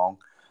comes along.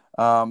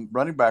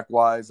 Running back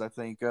wise, I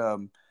think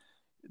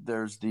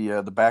there's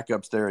the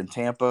backups there in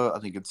Tampa. I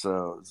think it's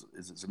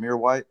is it Zamir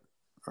White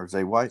or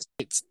Zay White?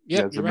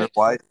 Zamir right.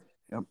 White.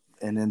 Yep.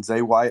 And then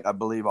Zay White, I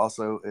believe,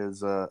 also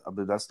is I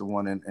believe that's the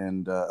one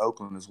in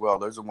Oakland as well.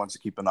 Those are ones to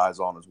keep an eyes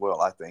on as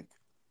well, I think.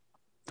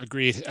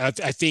 Agreed. I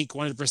think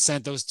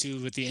 100% those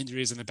two with the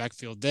injuries in the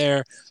backfield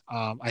there.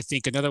 I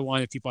think another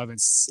one, if people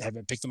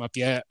haven't picked them up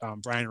yet,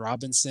 Brian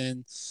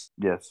Robinson.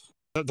 Yes.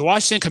 The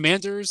Washington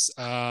Commanders,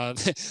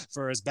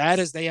 for as bad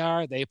as they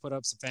are, they put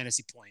up some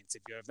fantasy points.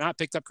 If you have not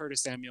picked up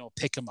Curtis Samuel,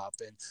 pick him up.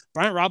 And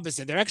Brian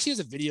Robinson, there actually is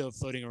a video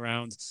floating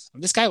around.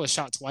 This guy was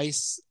shot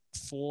twice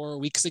 4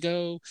 weeks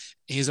ago.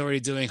 He's already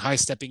doing high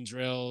stepping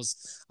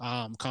drills,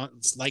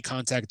 light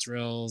contact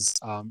drills,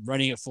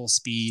 running at full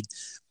speed.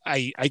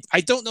 I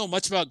don't know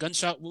much about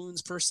gunshot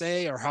wounds per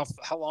se, or how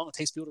long it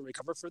takes people to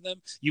recover from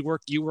them. You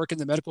work in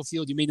the medical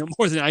field. You may know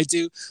more than I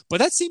do, but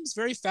that seems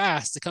very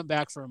fast to come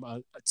back from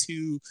a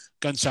 2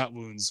 gunshot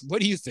wounds.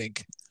 What do you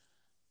think?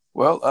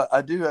 Well,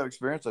 I do have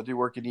experience. I do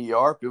work in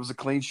ER. It was a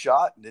clean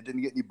shot and it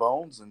didn't get any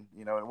bones, and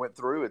it went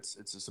through. It's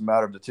just a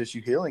matter of the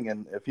tissue healing,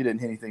 and if he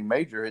didn't hit anything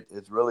major, it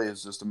really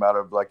is just a matter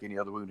of like any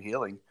other wound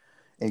healing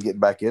and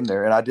getting back in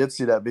there. And I did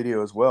see that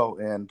video as well.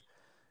 And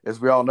as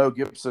we all know,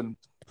 Gibson,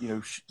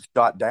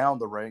 shot down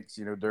the ranks,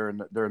 during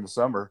the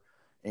summer,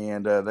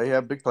 and they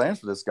have big plans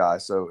for this guy.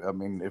 So, I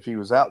mean, if he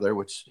was out there,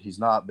 which he's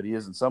not, but he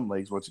is in some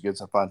leagues, which again,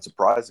 I find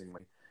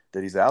surprisingly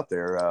that he's out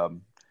there.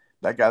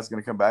 That guy's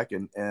going to come back,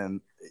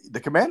 and the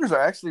Commanders are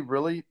actually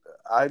really,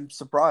 I'm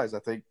surprised. I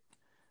think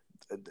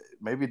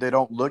maybe they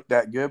don't look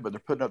that good, but they're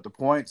putting up the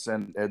points,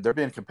 and they're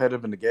being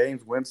competitive in the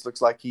games. Wentz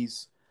looks like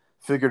he's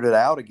figured it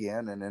out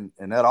again,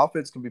 and that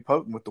offense can be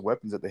potent with the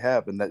weapons that they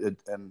have,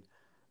 and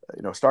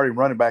starting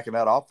running back in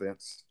that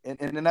offense and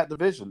in that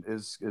division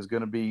is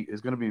going to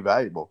be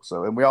valuable.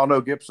 So, and we all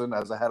know Gibson,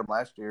 as I had him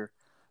last year,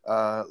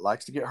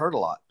 likes to get hurt a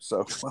lot.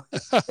 So,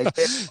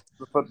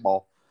 the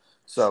football.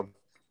 So,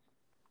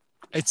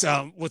 it's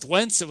with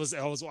Wentz.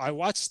 I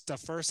watched the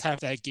first half of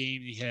that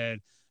game. He had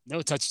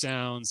no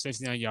touchdowns,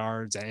 59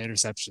 yards, and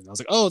interception. I was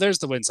like, oh, there's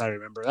the wins I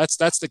remember.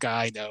 That's the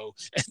guy I know.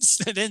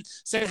 And then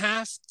second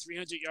half,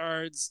 300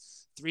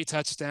 yards, 3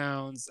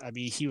 touchdowns. I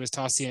mean, he was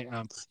tossing.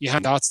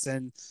 Johan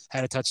Dotson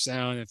had a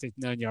touchdown and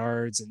 59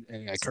 yards,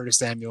 and Curtis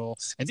Samuel,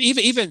 and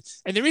even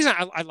the reason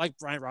I like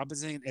Brian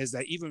Robinson is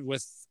that even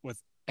with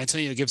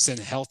Antonio Gibson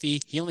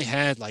healthy, he only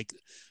had like,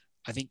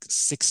 I think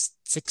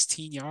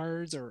 16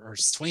 yards or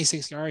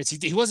 26 yards.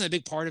 He wasn't a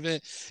big part of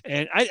it.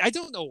 And I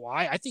don't know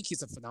why. I think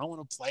he's a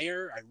phenomenal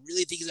player. I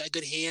really think he's got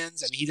good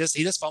hands. I mean,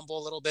 he does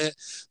fumble a little bit,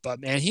 but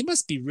man, he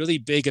must be really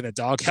big in the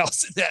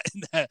doghouse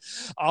in that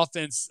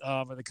offense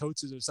or the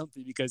coaches or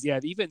something, because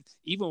even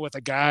with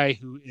a guy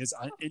who is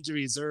on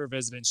injury reserve,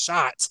 has been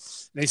shot,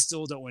 they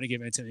still don't want to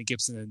give Antonio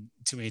Gibson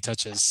too many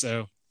touches.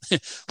 So we'll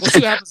see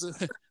what happens.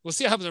 We'll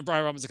see what happens when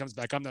Brian Robinson comes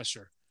back. I'm not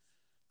sure.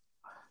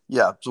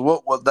 Yeah,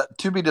 so well, that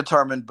to be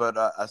determined, but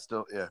I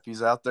still, if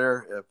he's out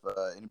there, if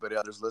anybody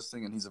out there's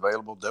listening and he's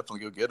available, definitely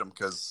go get him,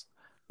 because,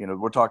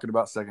 we're talking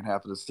about second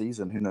half of the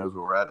season. Who knows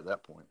where we're at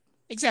that point?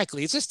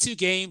 Exactly. It's just 2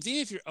 games.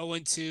 Even if you're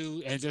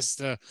 0-2, and just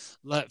to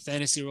let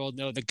Fantasy World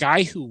know, the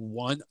guy who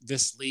won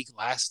this league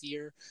last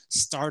year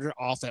started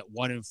off at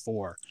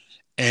 1-4.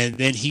 And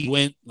then he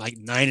went like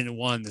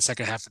 9-1 the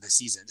second half of the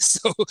season.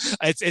 So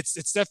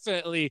it's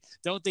definitely,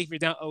 don't think if you're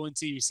down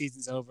 0-2, your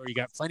season's over. You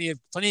got plenty of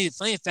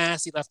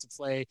fantasy left to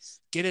play.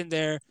 Get in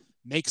there,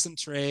 make some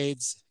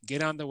trades,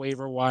 get on the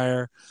waiver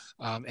wire,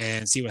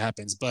 and see what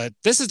happens. But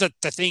this is the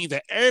thing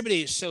that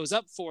everybody shows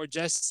up for,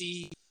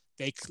 Jesse.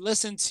 They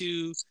listen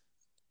to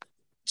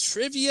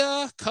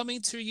trivia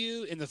coming to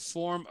you in the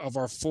form of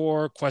our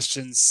 4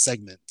 questions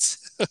segment.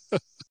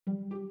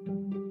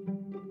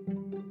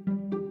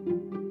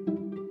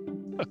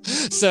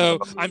 So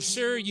I'm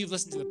sure you've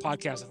listened to the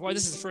podcast before.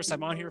 This is the first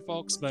time on here,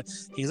 folks, but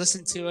he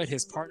listened to it.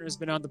 His partner's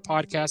been on the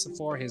podcast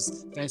before,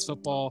 his fantasy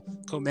football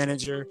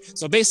co-manager.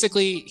 So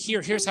basically,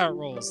 here's how it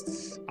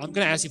rolls. I'm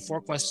going to ask you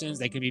 4 questions.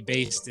 They can be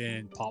based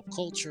in pop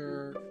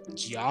culture,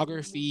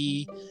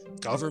 geography,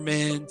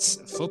 government,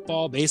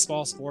 football,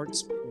 baseball,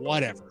 sports,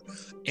 whatever.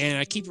 And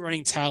I keep a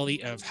running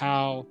tally of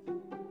how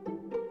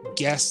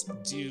guests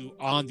do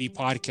on the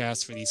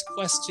podcast for these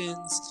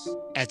questions.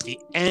 At the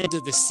end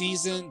of the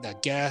season, the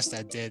guest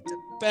that did the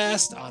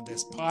best on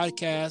this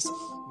podcast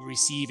will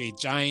receive a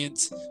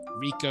giant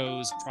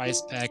Rico's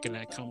prize pack, and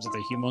that comes with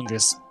a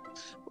humongous,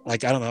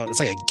 like, I don't know, it's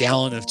like a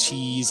gallon of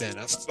cheese and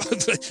a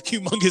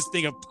humongous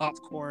thing of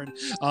popcorn.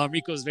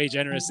 Rico's very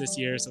generous this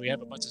year, so we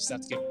have a bunch of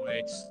stuff to give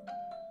away.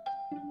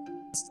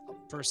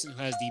 Person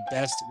who has the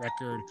best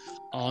record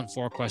on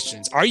 4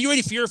 questions. Are you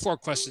ready for your 4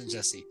 questions,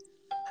 Jesse?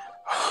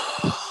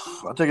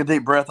 I'll take a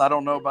deep breath. I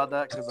don't know about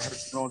that because I heard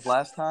you going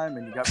last time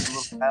and you got me a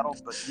little paddle,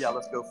 but yeah,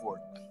 let's go for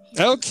it.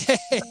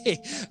 Okay.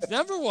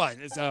 Number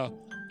 1 is a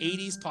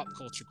 80s pop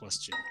culture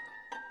question.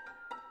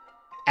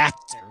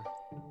 Actor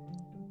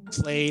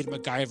played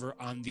MacGyver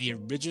on the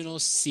original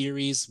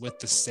series with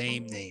the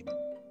same name.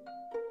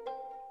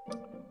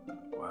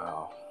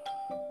 Wow.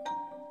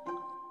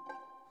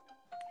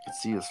 You can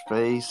see his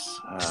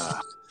face.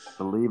 I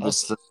believe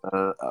it's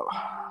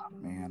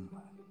man.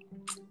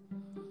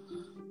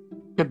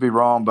 Could be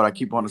wrong, but I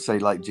keep wanting to say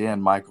like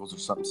Jan Michaels or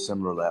something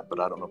similar to that, but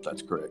I don't know if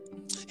that's correct.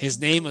 His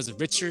name was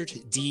Richard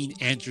Dean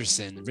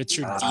Anderson.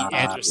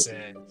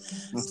 Anderson.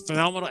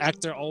 Phenomenal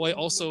actor.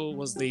 Also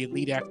was the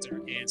lead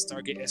actor in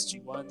Stargate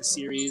SG-1, the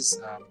series.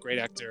 Great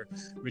actor,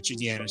 Richard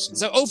Dean Anderson.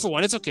 So 0 for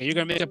 1. It's okay. You're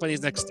going to make up on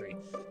these next 3.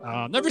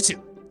 Number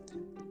 2.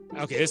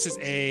 Okay, this is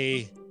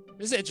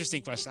an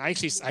interesting question. I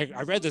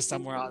read this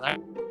somewhere.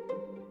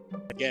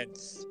 Again,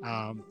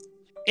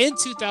 in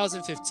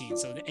 2015,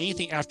 so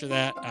anything after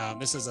that,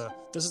 this is a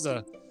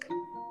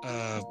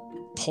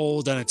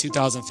poll done in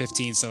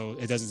 2015, so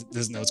it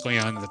doesn't know what's going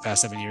on in the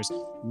past 7 years.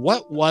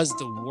 What was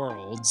the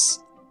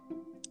world's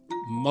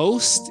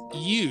most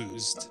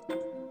used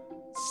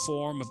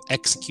form of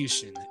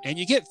execution? And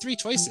you get 3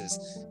 choices.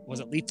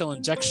 Was it lethal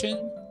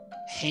injection,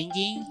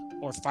 hanging,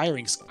 or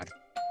firing squad?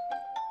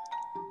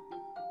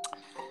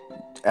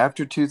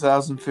 After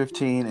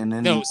 2015, and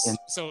then it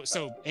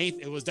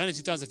was done in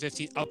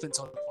 2015 up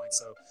until the point.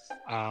 So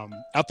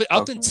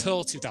up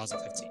until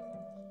 2015.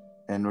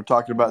 And we're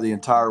talking about the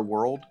entire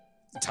world.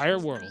 Entire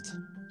world.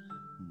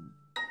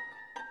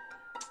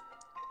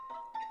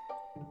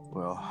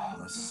 Well,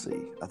 let's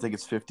see. I think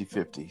it's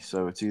 50-50.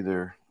 So it's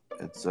either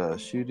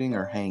shooting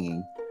or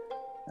hanging,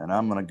 and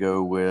I'm gonna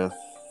go with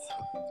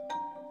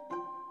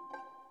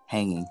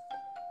hanging.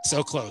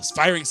 So close.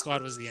 Firing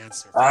squad was the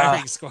answer.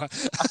 Firing squad.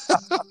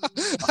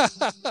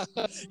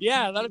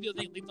 Yeah, a lot of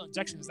people think lethal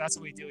injection because that's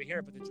what we do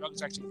here, but the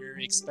drugs are actually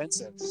very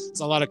expensive.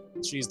 So a lot of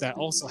countries that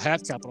also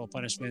have capital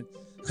punishment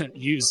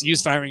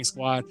use firing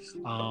squad,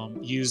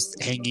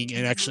 used hanging,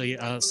 and actually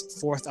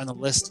 4th on the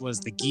list was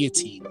the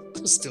guillotine,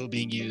 still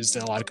being used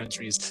in a lot of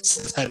countries.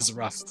 So that is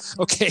rough.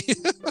 Okay.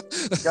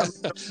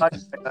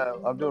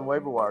 I'm doing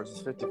waiver wires.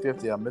 It's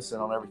 50-50. I'm missing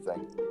on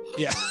everything.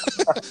 Yeah.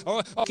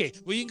 Okay.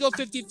 Well, you can go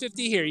 50-50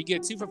 here. You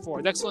get 2 for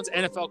 4. Next one's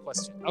NFL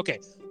question. Okay.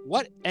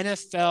 What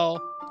NFL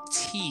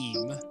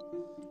team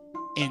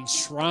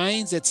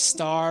enshrines its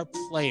star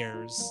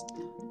players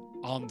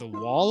on the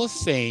Wall of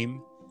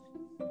Fame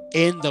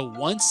in the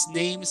once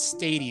named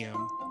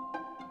stadium,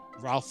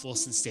 Ralph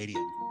Wilson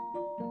Stadium?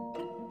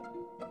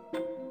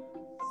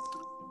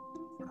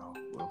 Ralph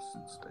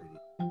Wilson Stadium.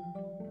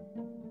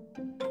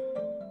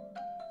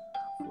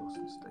 Ralph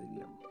Wilson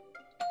Stadium.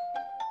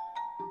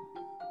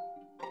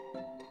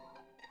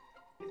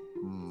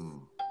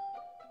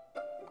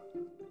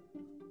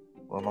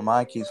 Well, my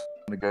mind keeps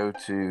going to go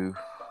to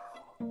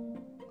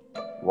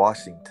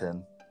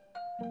Washington.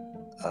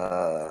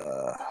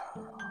 Ralph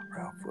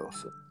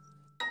Wilson.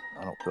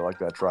 I don't feel like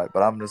that's right,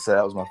 but I'm going to say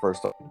that was my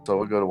first thought. So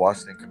we'll go to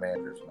Washington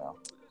Commanders now.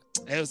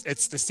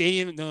 It's the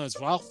stadium known as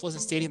Ralph Wilson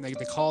Stadium. They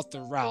call it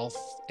the Ralph.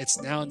 It's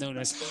now known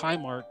as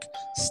Highmark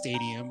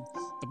Stadium.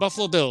 The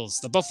Buffalo Bills.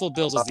 The Buffalo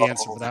Bills is the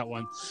answer for that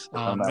one.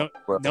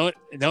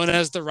 Known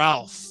as the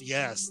Ralph.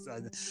 Yes.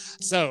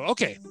 So,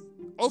 okay.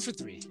 0 for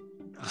 3.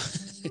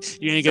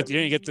 You're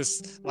gonna get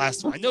this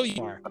last one. I know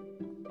you are.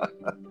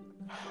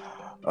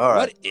 All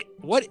right.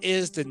 What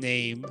is the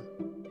name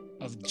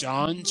of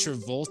John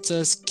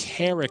Travolta's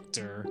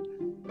character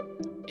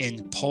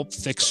in Pulp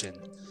Fiction?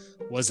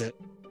 Was it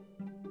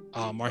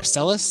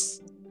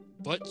Marcellus,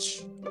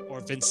 Butch, or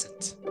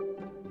Vincent?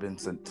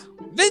 Vincent.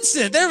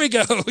 Vincent. There we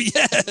go.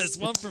 Yes,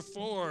 1 for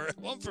 4.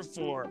 1 for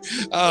 4.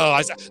 Oh,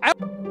 I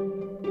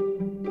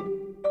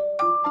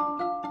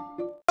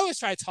always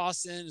try to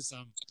toss in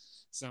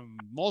some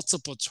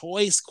multiple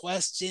choice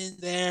question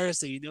there,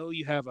 so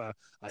you have a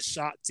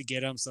shot to get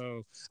them.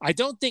 So I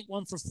don't think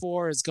 1 for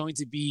 4 is going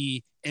to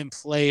be in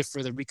play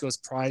for the Rico's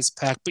prize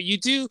pack, but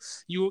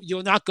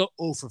you'll not go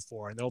 0 for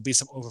 4, and there'll be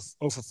some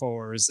 0 for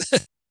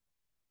 4s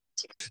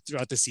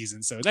throughout the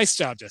season. So nice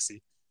job,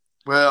 Jesse.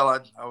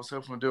 Well, I was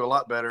hoping to do a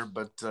lot better,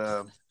 but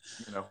I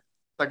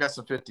got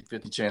some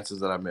 50-50 chances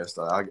that I missed.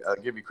 I'll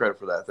give you credit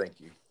for that. Thank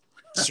you.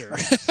 Sure.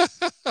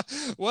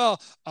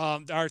 Well,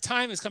 our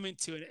time is coming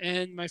to an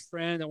end, my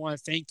friend. I want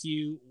to thank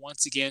you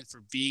once again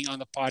for being on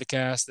the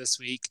podcast this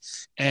week,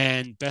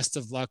 and best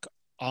of luck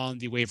on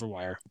the waiver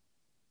wire.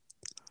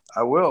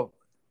 I will.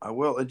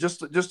 And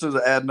just as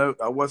an ad note,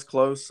 I was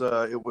close.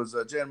 It was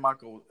Jan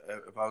Michael,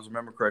 if I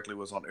remember correctly,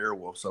 was on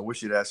Airwolf. So I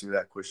wish you'd asked me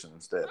that question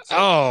instead. So.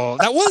 Oh,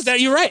 that was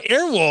that. You're right,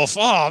 Airwolf.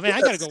 Oh man,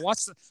 I gotta go watch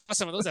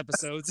some of those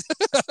episodes.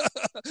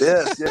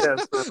 Yes.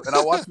 And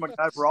I watch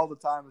MacGyver all the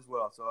time as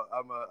well. So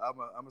I'm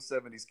a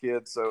 70s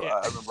kid, so yeah.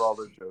 I remember all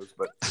those shows.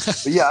 But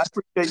yeah, I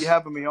appreciate you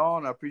having me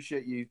on. I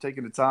appreciate you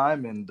taking the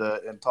time and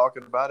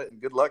talking about it. And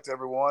good luck to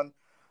everyone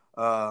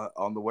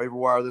on the waiver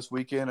wire this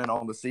weekend and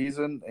on the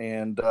season.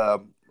 And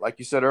like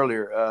you said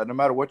earlier, no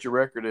matter what your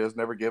record is,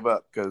 never give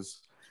up,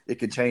 because it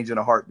can change in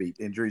a heartbeat.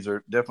 Injuries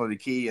are definitely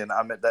the key, and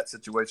I'm at that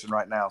situation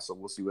right now, so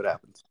we'll see what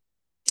happens.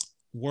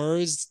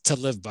 Words to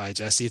live by,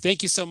 Jesse.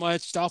 Thank you so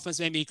much. Dolphins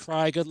made me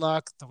cry. Good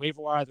luck, the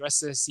waiver wire, the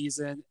rest of the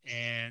season,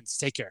 and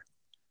take care.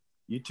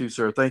 You too,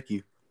 sir. Thank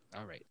you.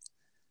 All right.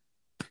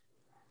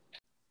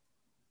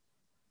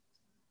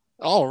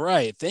 All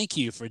right. Thank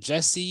you for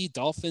Jesse,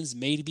 Dolphins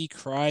Made Me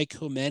Cry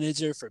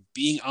co-manager, for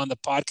being on the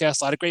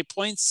podcast. A lot of great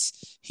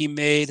points he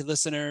made,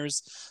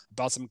 listeners,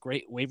 about some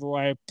great waiver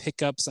wire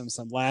pickups,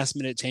 some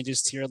last-minute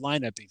changes to your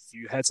lineup. If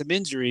you had some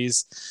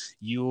injuries,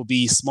 you will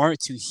be smart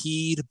to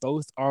heed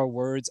both our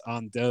words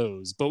on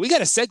those. But we got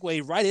to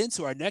segue right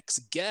into our next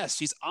guest.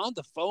 She's on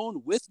the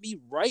phone with me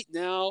right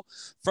now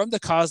from the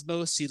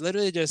Cosmos. She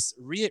literally just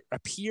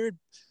reappeared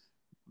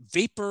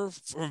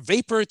from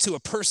vapor to a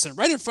person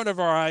right in front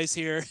of our eyes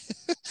here.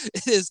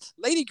 It is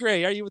Lady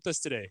Gray. Are you with us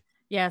today?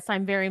 Yes,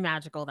 I'm very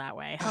magical that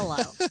way. Hello.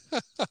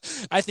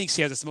 I think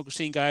she has a smoke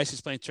machine, guys.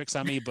 She's playing tricks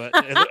on me, but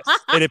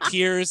it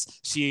appears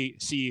she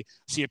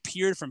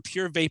appeared from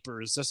pure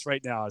vapors just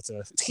right now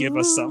to give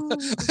us some.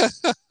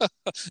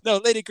 No,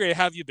 Lady Gray,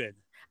 how have you been?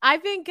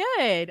 I've been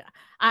good.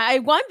 I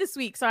won this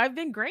week, so I've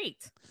been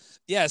great.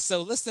 Yeah,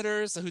 so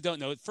listeners who don't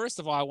know, first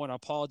of all, I want to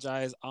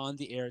apologize on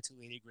the air to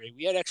Lady Gray.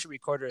 We had actually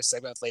recorded a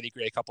segment with Lady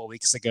Gray a couple of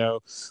weeks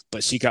ago,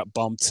 but she got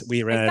bumped.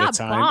 We ran out of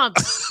time.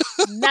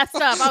 Messed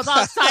up. I was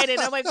all excited.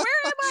 I'm like, where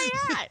am I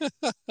at?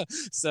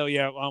 So,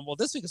 yeah, well,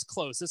 this week is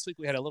close. This week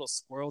we had a little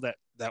squirrel that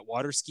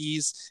water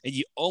skis, and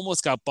you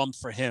almost got bumped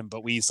for him,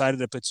 but we decided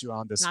to put you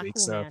on this week.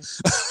 Cool, so man.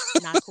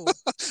 Not cool.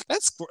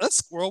 That's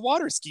squirrel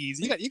water skis.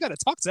 You got to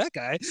talk to that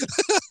guy.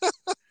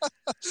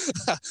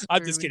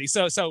 I'm just kidding.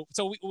 So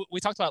we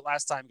talked about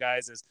last time,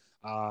 guys, is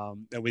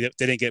that we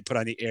didn't get put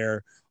on the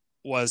air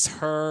was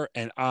her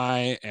and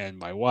I and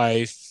my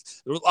wife.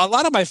 A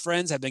lot of my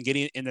friends have been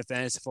getting into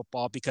fantasy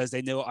football because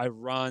they know I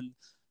run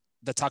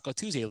the Taco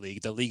Tuesday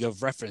League, the league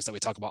of reference that we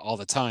talk about all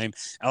the time.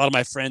 And a lot of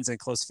my friends and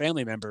close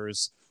family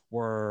members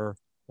were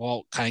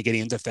kind of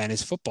getting into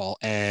fantasy football,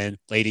 and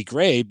Lady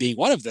Gray being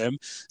one of them.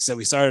 So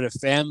we started a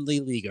family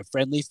league, a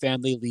friendly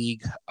family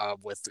league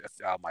with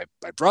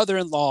my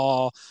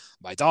brother-in-law,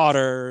 my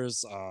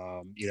daughters,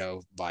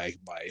 my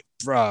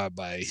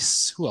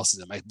who else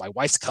is it? My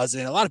wife's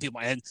cousin, a lot of people,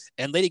 and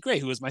Lady Gray,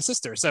 who is my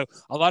sister. So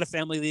a lot of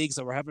family leagues.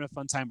 So we're having a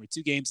fun time. We're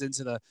 2 games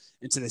into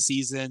the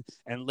season.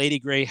 And Lady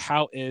Gray,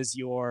 how is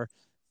your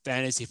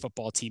fantasy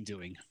football team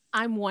doing?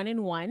 I'm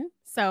 1-1.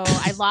 So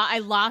I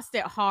lost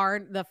it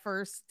hard the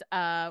first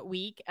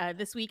week.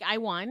 This week I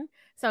won.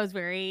 So I was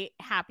very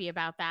happy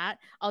about that.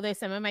 Although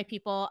some of my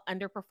people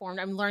underperformed.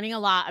 I'm learning a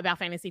lot about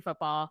fantasy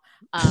football.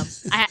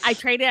 I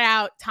traded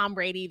out Tom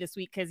Brady this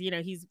week because,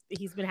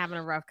 he's been having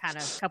a rough kind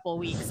of couple of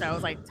weeks. So I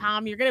was like,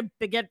 Tom, you're going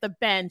to get the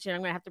bench and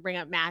I'm going to have to bring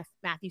up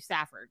Matthew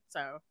Stafford.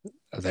 So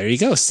there you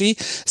go. See,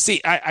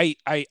 I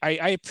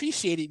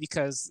appreciate it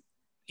because,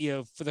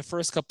 for the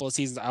first couple of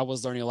seasons, I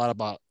was learning a lot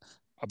about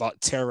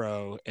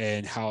tarot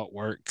and how it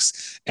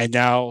works, and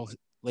now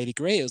Lady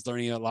Gray is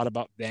learning a lot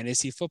about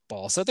fantasy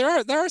football. So there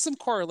are some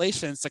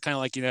correlations to kind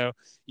of like, you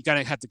kind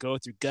of have to go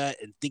through gut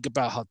and think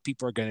about how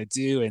people are going to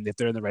do and if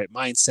they're in the right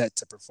mindset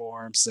to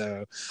perform.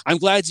 So I'm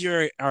glad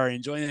you are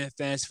enjoying the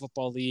fantasy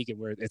football league and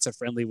it's a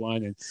friendly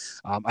one. And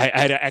I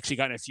had actually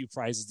gotten a few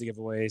prizes to give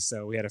away.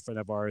 So we had a friend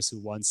of ours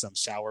who won some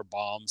shower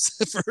bombs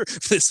for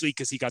this week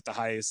because he got the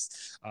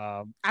highest.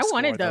 I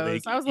wanted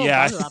those. I was a little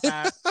bummed about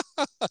that.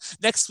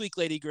 Next week,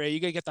 Lady Gray,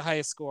 you're gonna get the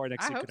highest score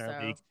next week in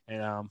our league,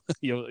 and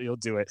you'll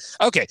do it.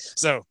 Okay,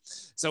 so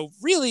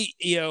really,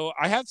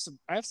 I have some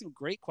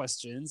great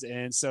questions,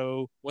 and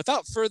so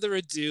without further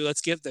ado,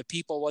 let's give the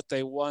people what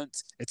they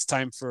want. It's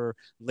time for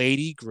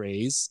Lady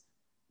Gray's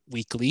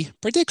weekly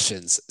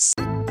predictions.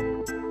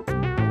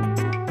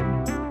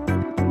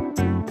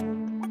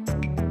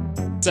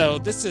 So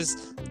this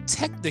is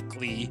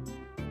technically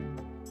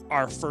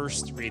our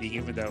first reading,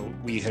 even though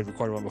we had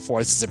recorded one before.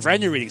 This is a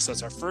brand new reading, so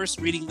it's our first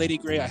reading, Lady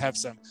Gray. I have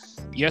some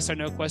yes or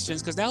no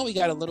questions because now we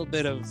got a little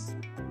bit of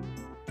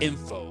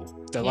info.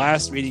 The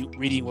last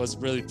reading was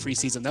really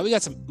preseason. Now we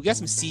got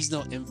some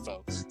seasonal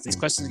info. So these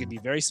questions are gonna be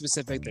very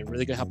specific. They're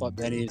really gonna help out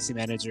fantasy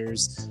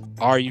managers.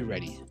 Are you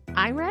ready?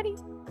 I'm ready.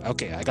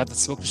 Okay, I got the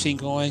smoke machine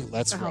going.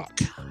 Let's rock.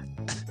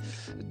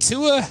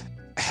 Tua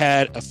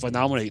had a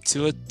phenomenal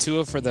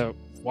Tua for the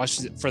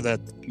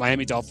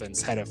Miami Dolphins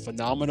had a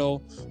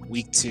phenomenal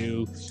week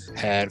 2,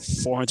 had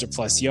 400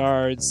 plus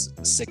yards,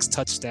 6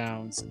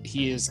 touchdowns.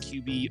 He is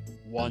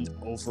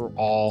QB1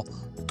 overall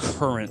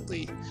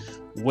currently.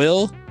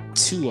 Will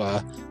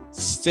Tua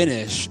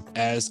finish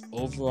as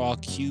overall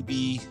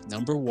QB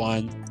number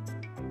 1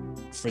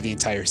 for the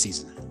entire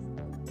season?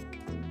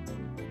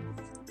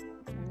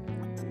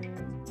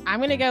 I'm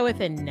going to go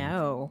with a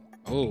no.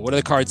 Oh, what do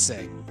the cards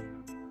say?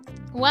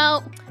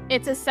 Well,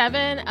 it's a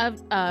 7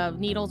 of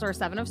needles or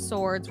 7 of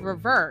swords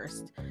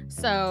reversed.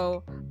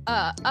 So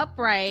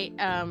upright,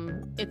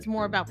 it's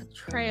more about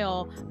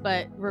betrayal,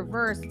 but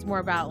reversed, it's more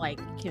about like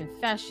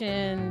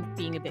confession,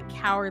 being a bit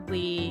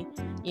cowardly,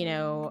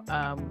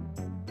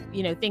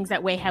 things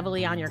that weigh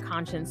heavily on your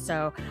conscience.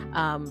 So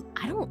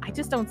I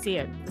just don't see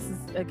it. This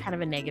is a kind of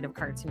a negative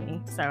card to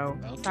me. So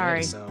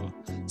sorry.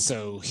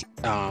 So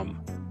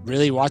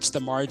really watch the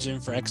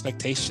margin for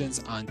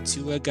expectations on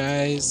Tua,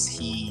 guys.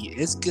 He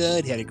is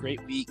good. He had a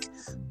great week,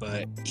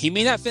 but he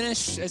may not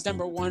finish as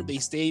number 1, but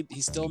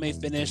he still may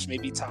finish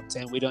maybe top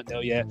 10. We don't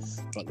know yet,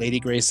 but Lady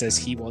Gray says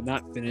he will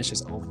not finish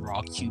as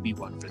overall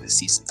QB1 for this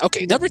season.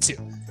 Okay, number two.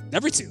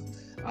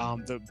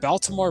 The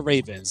Baltimore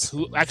Ravens,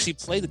 who actually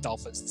played the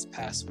Dolphins this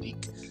past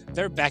week,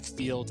 their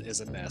backfield is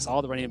a mess.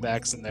 All the running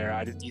backs in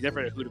there, you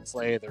never know who to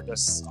play. They're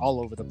just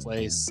all over the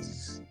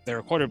place.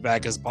 Their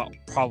quarterback is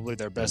probably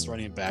their best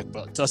running back,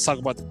 but let's talk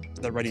about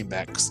the running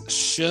backs.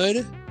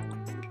 Should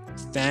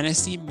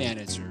fantasy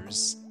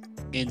managers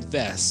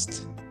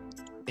invest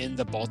in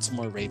the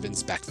Baltimore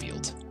Ravens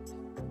backfield?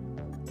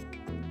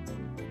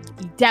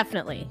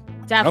 Definitely.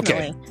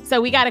 Okay. So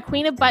we got a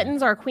Queen of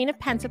Buttons or a Queen of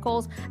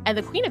Pentacles, and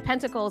the Queen of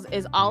Pentacles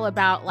is all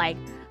about like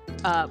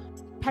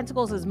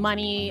Pentacles is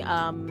money,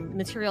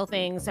 material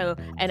things. So,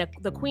 and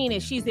the Queen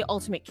she's the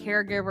ultimate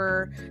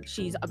caregiver.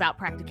 She's about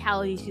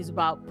practicality. She's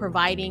about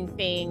providing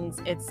things.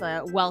 It's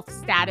a wealth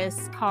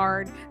status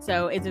card.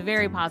 So it's a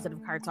very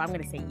positive card. So I'm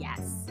going to say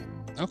yes.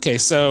 Okay.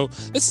 So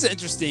this is an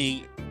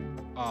interesting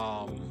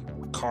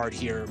card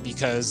here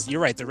because you're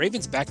right. The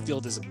Ravens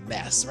backfield is a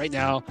mess right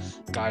now.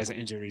 Guys on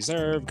injury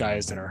reserve,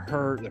 guys that are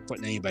hurt, they're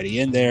putting anybody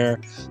in there.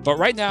 But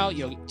right now,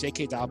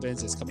 J.K.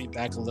 Dobbins is coming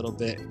back a little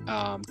bit.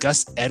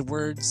 Gus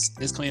Edwards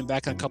is coming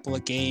back in a couple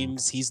of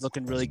games. He's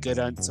looking really good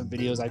on some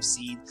videos I've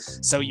seen.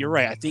 So you're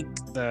right. I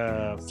think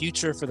the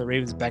future for the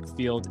Ravens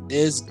backfield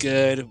is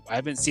good. I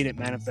haven't seen it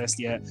manifest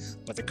yet,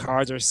 but the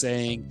cards are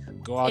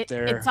saying go out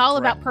there. It's all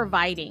about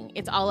providing.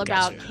 It's all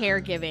about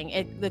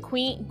caregiving. The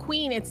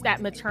queen, it's that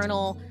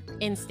maternal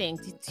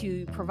instinct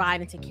to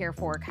provide and to care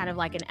for, kind of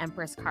like an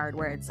Empress card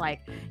where it's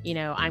like,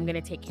 I'm going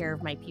to take care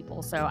of my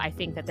people. So I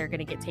think that they're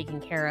going to get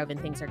taken care of and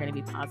things are going to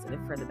be positive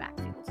for the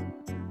backfield.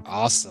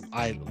 Awesome.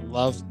 I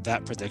love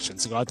that prediction.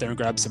 So go out there and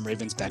grab some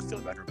Ravens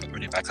backfield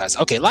running back class.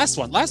 Okay, last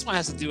one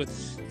has to do with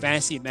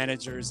fantasy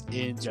managers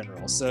in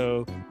general.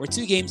 So we're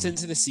 2 games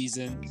into the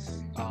season.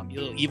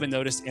 You'll even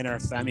notice in our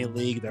family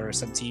league, there are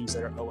some teams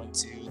that are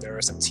 0-2. There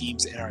are some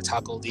teams in our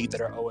taco league that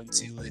are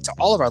 0-2. And to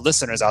all of our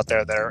listeners out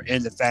there that are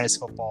in the fantasy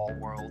football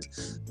world,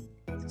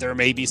 there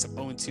may be some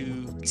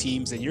 0-2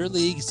 teams in your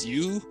leagues.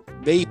 You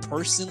may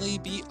personally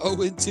be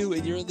 0-2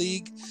 in your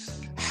league.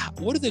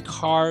 what do the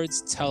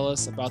cards tell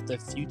us about the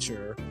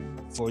future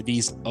for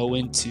these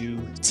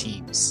 0-2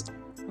 teams?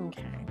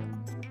 Okay.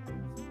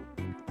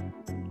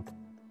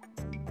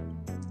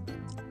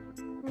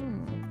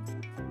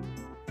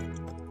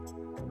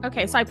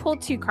 Okay, so I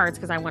pulled 2 cards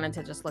because I wanted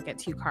to just look at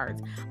 2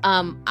 cards.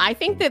 I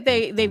think that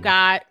they've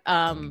got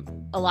a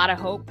lot of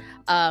hope.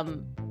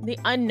 The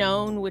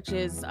unknown, which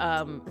is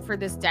for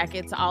this deck,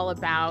 it's all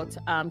about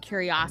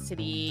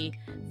curiosity,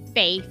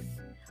 faith,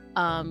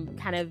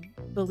 kind of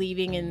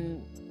believing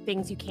in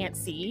things you can't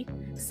see.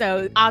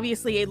 So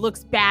obviously it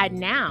looks bad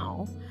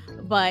now,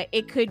 but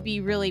it could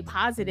be really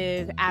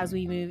positive as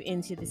we move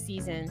into the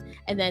season.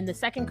 And then the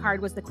second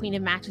card was the Queen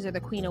of Matches or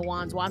the Queen of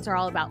Wands. Wands are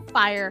all about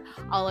fire,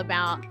 all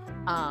about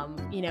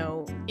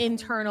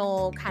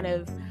internal kind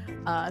of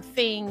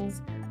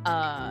things.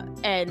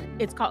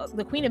 And it's called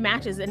the Queen of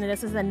Matches, and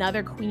this is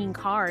another queen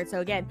card. So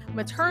again,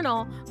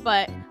 maternal,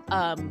 but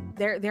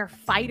they're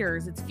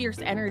fighters. It's fierce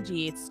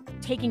energy. It's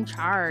taking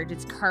charge.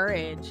 It's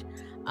courage,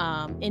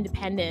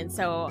 independence.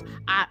 So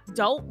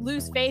don't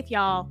lose faith,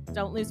 y'all.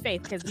 Don't lose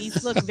faith, because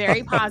these look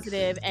very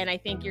positive, and I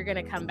think you're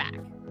gonna come back.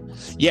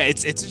 Yeah,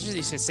 it's interesting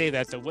you should say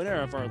that. The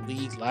winner of our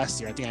league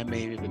last year, I think I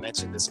may have even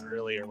mentioned this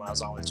earlier when I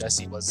was on with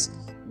Jesse, was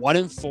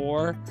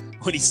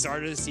 1-4 when he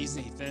started the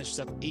season. He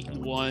finished up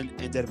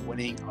 8-1, ended up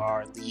winning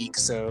our league.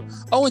 So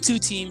 0-2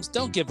 teams,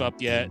 don't give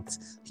up yet.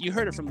 You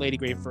heard it from Lady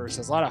Gray first.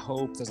 There's a lot of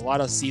hope. There's a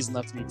lot of season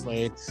left to be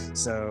played.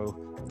 So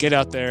get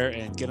out there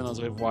and get on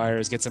those waiver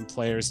wires, get some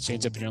players,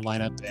 change up in your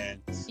lineup, and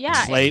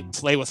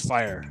play with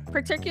fire.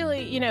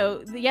 Particularly,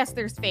 yes,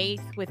 there's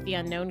faith with the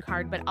unknown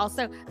card, but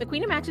also the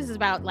Queen of Matches is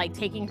about like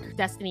taking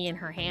destiny in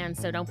her hands.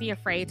 So don't be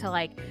afraid to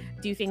like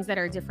do things that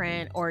are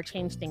different or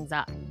change things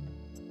up.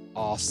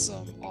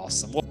 Awesome.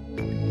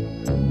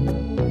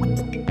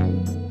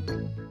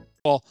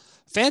 Well,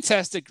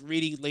 fantastic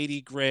reading, Lady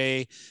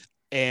Gray.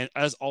 And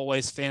as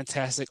always,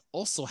 fantastic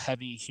also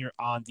having you here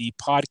on the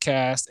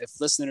podcast.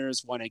 If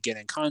listeners want to get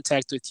in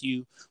contact with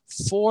you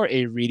for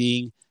a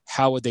reading,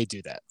 how would they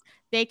do that?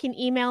 They can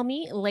email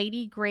me,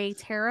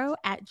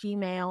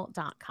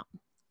 ladygraytarot@gmail.com.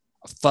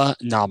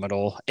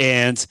 Phenomenal.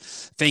 And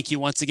thank you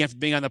once again for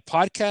being on the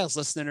podcast.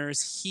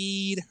 Listeners,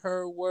 heed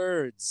her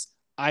words.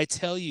 I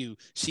tell you,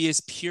 she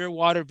is pure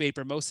water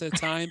vapor most of the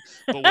time.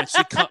 But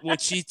when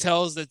she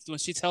tells it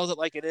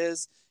like it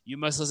is, you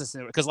must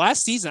listen to it. Because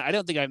last season, I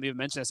don't think I even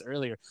mentioned this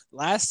earlier.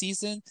 Last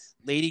season,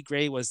 Lady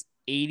Gray was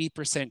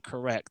 80%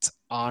 correct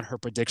on her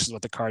predictions,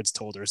 what the cards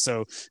told her.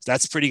 So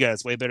that's pretty good.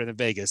 It's way better than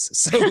Vegas.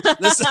 So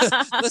listen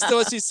to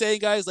what she's saying,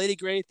 guys. Lady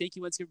Gray, thank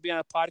you once again for being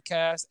on a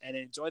podcast, and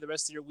enjoy the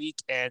rest of your week.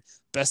 And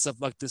best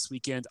of luck this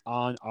weekend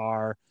on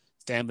our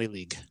family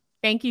league.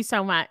 Thank you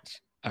so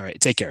much. All right.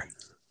 Take care.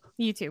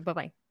 You too.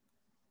 Bye-bye.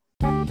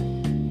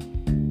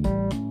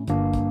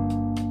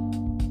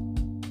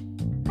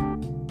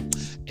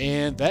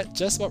 And that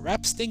just about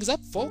wraps things up,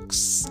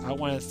 folks. I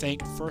want to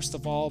thank, first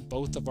of all,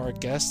 both of our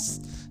guests,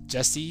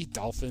 Jesse,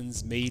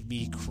 Dolphins Made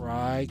Me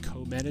Cry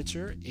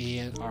co-manager,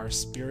 and our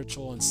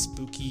spiritual and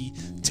spooky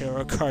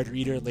tarot card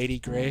reader, Lady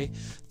Gray.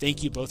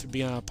 Thank you both for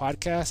being on a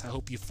podcast. I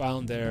hope you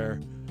found their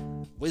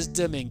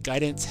wisdom and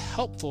guidance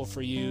helpful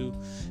for you.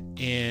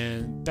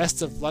 And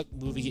best of luck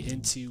moving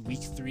into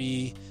week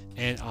 3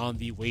 and on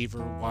the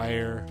waiver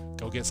wire.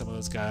 Go get some of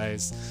those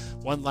guys.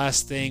 One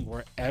last thing,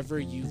 wherever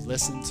you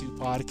listen to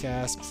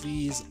podcasts,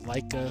 please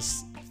like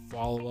us,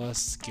 follow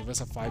us, give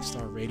us a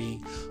 5-star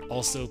rating.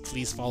 Also,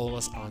 please follow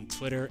us on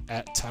Twitter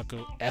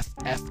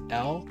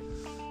 @TacoFFL.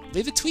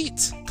 Leave a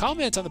tweet,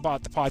 comment on the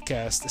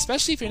podcast,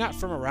 especially if you're not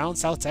from around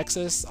South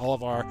Texas. All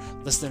of our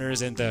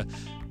listeners in the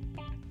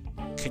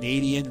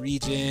Canadian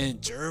region,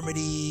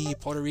 Germany,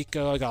 Puerto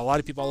Rico. I got a lot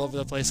of people all over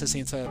the place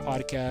listening to the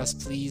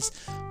podcast. Please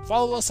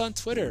follow us on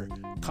Twitter.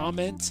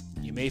 Comment.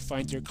 You may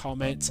find your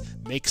comment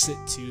makes it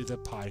to the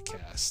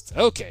podcast.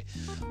 Okay,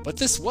 but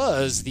this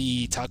was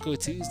the Taco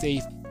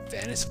Tuesday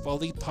Fantasy Football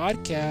League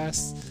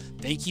podcast.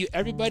 Thank you,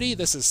 everybody.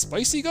 This is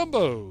Spicy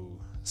Gumbo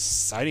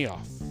signing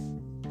off.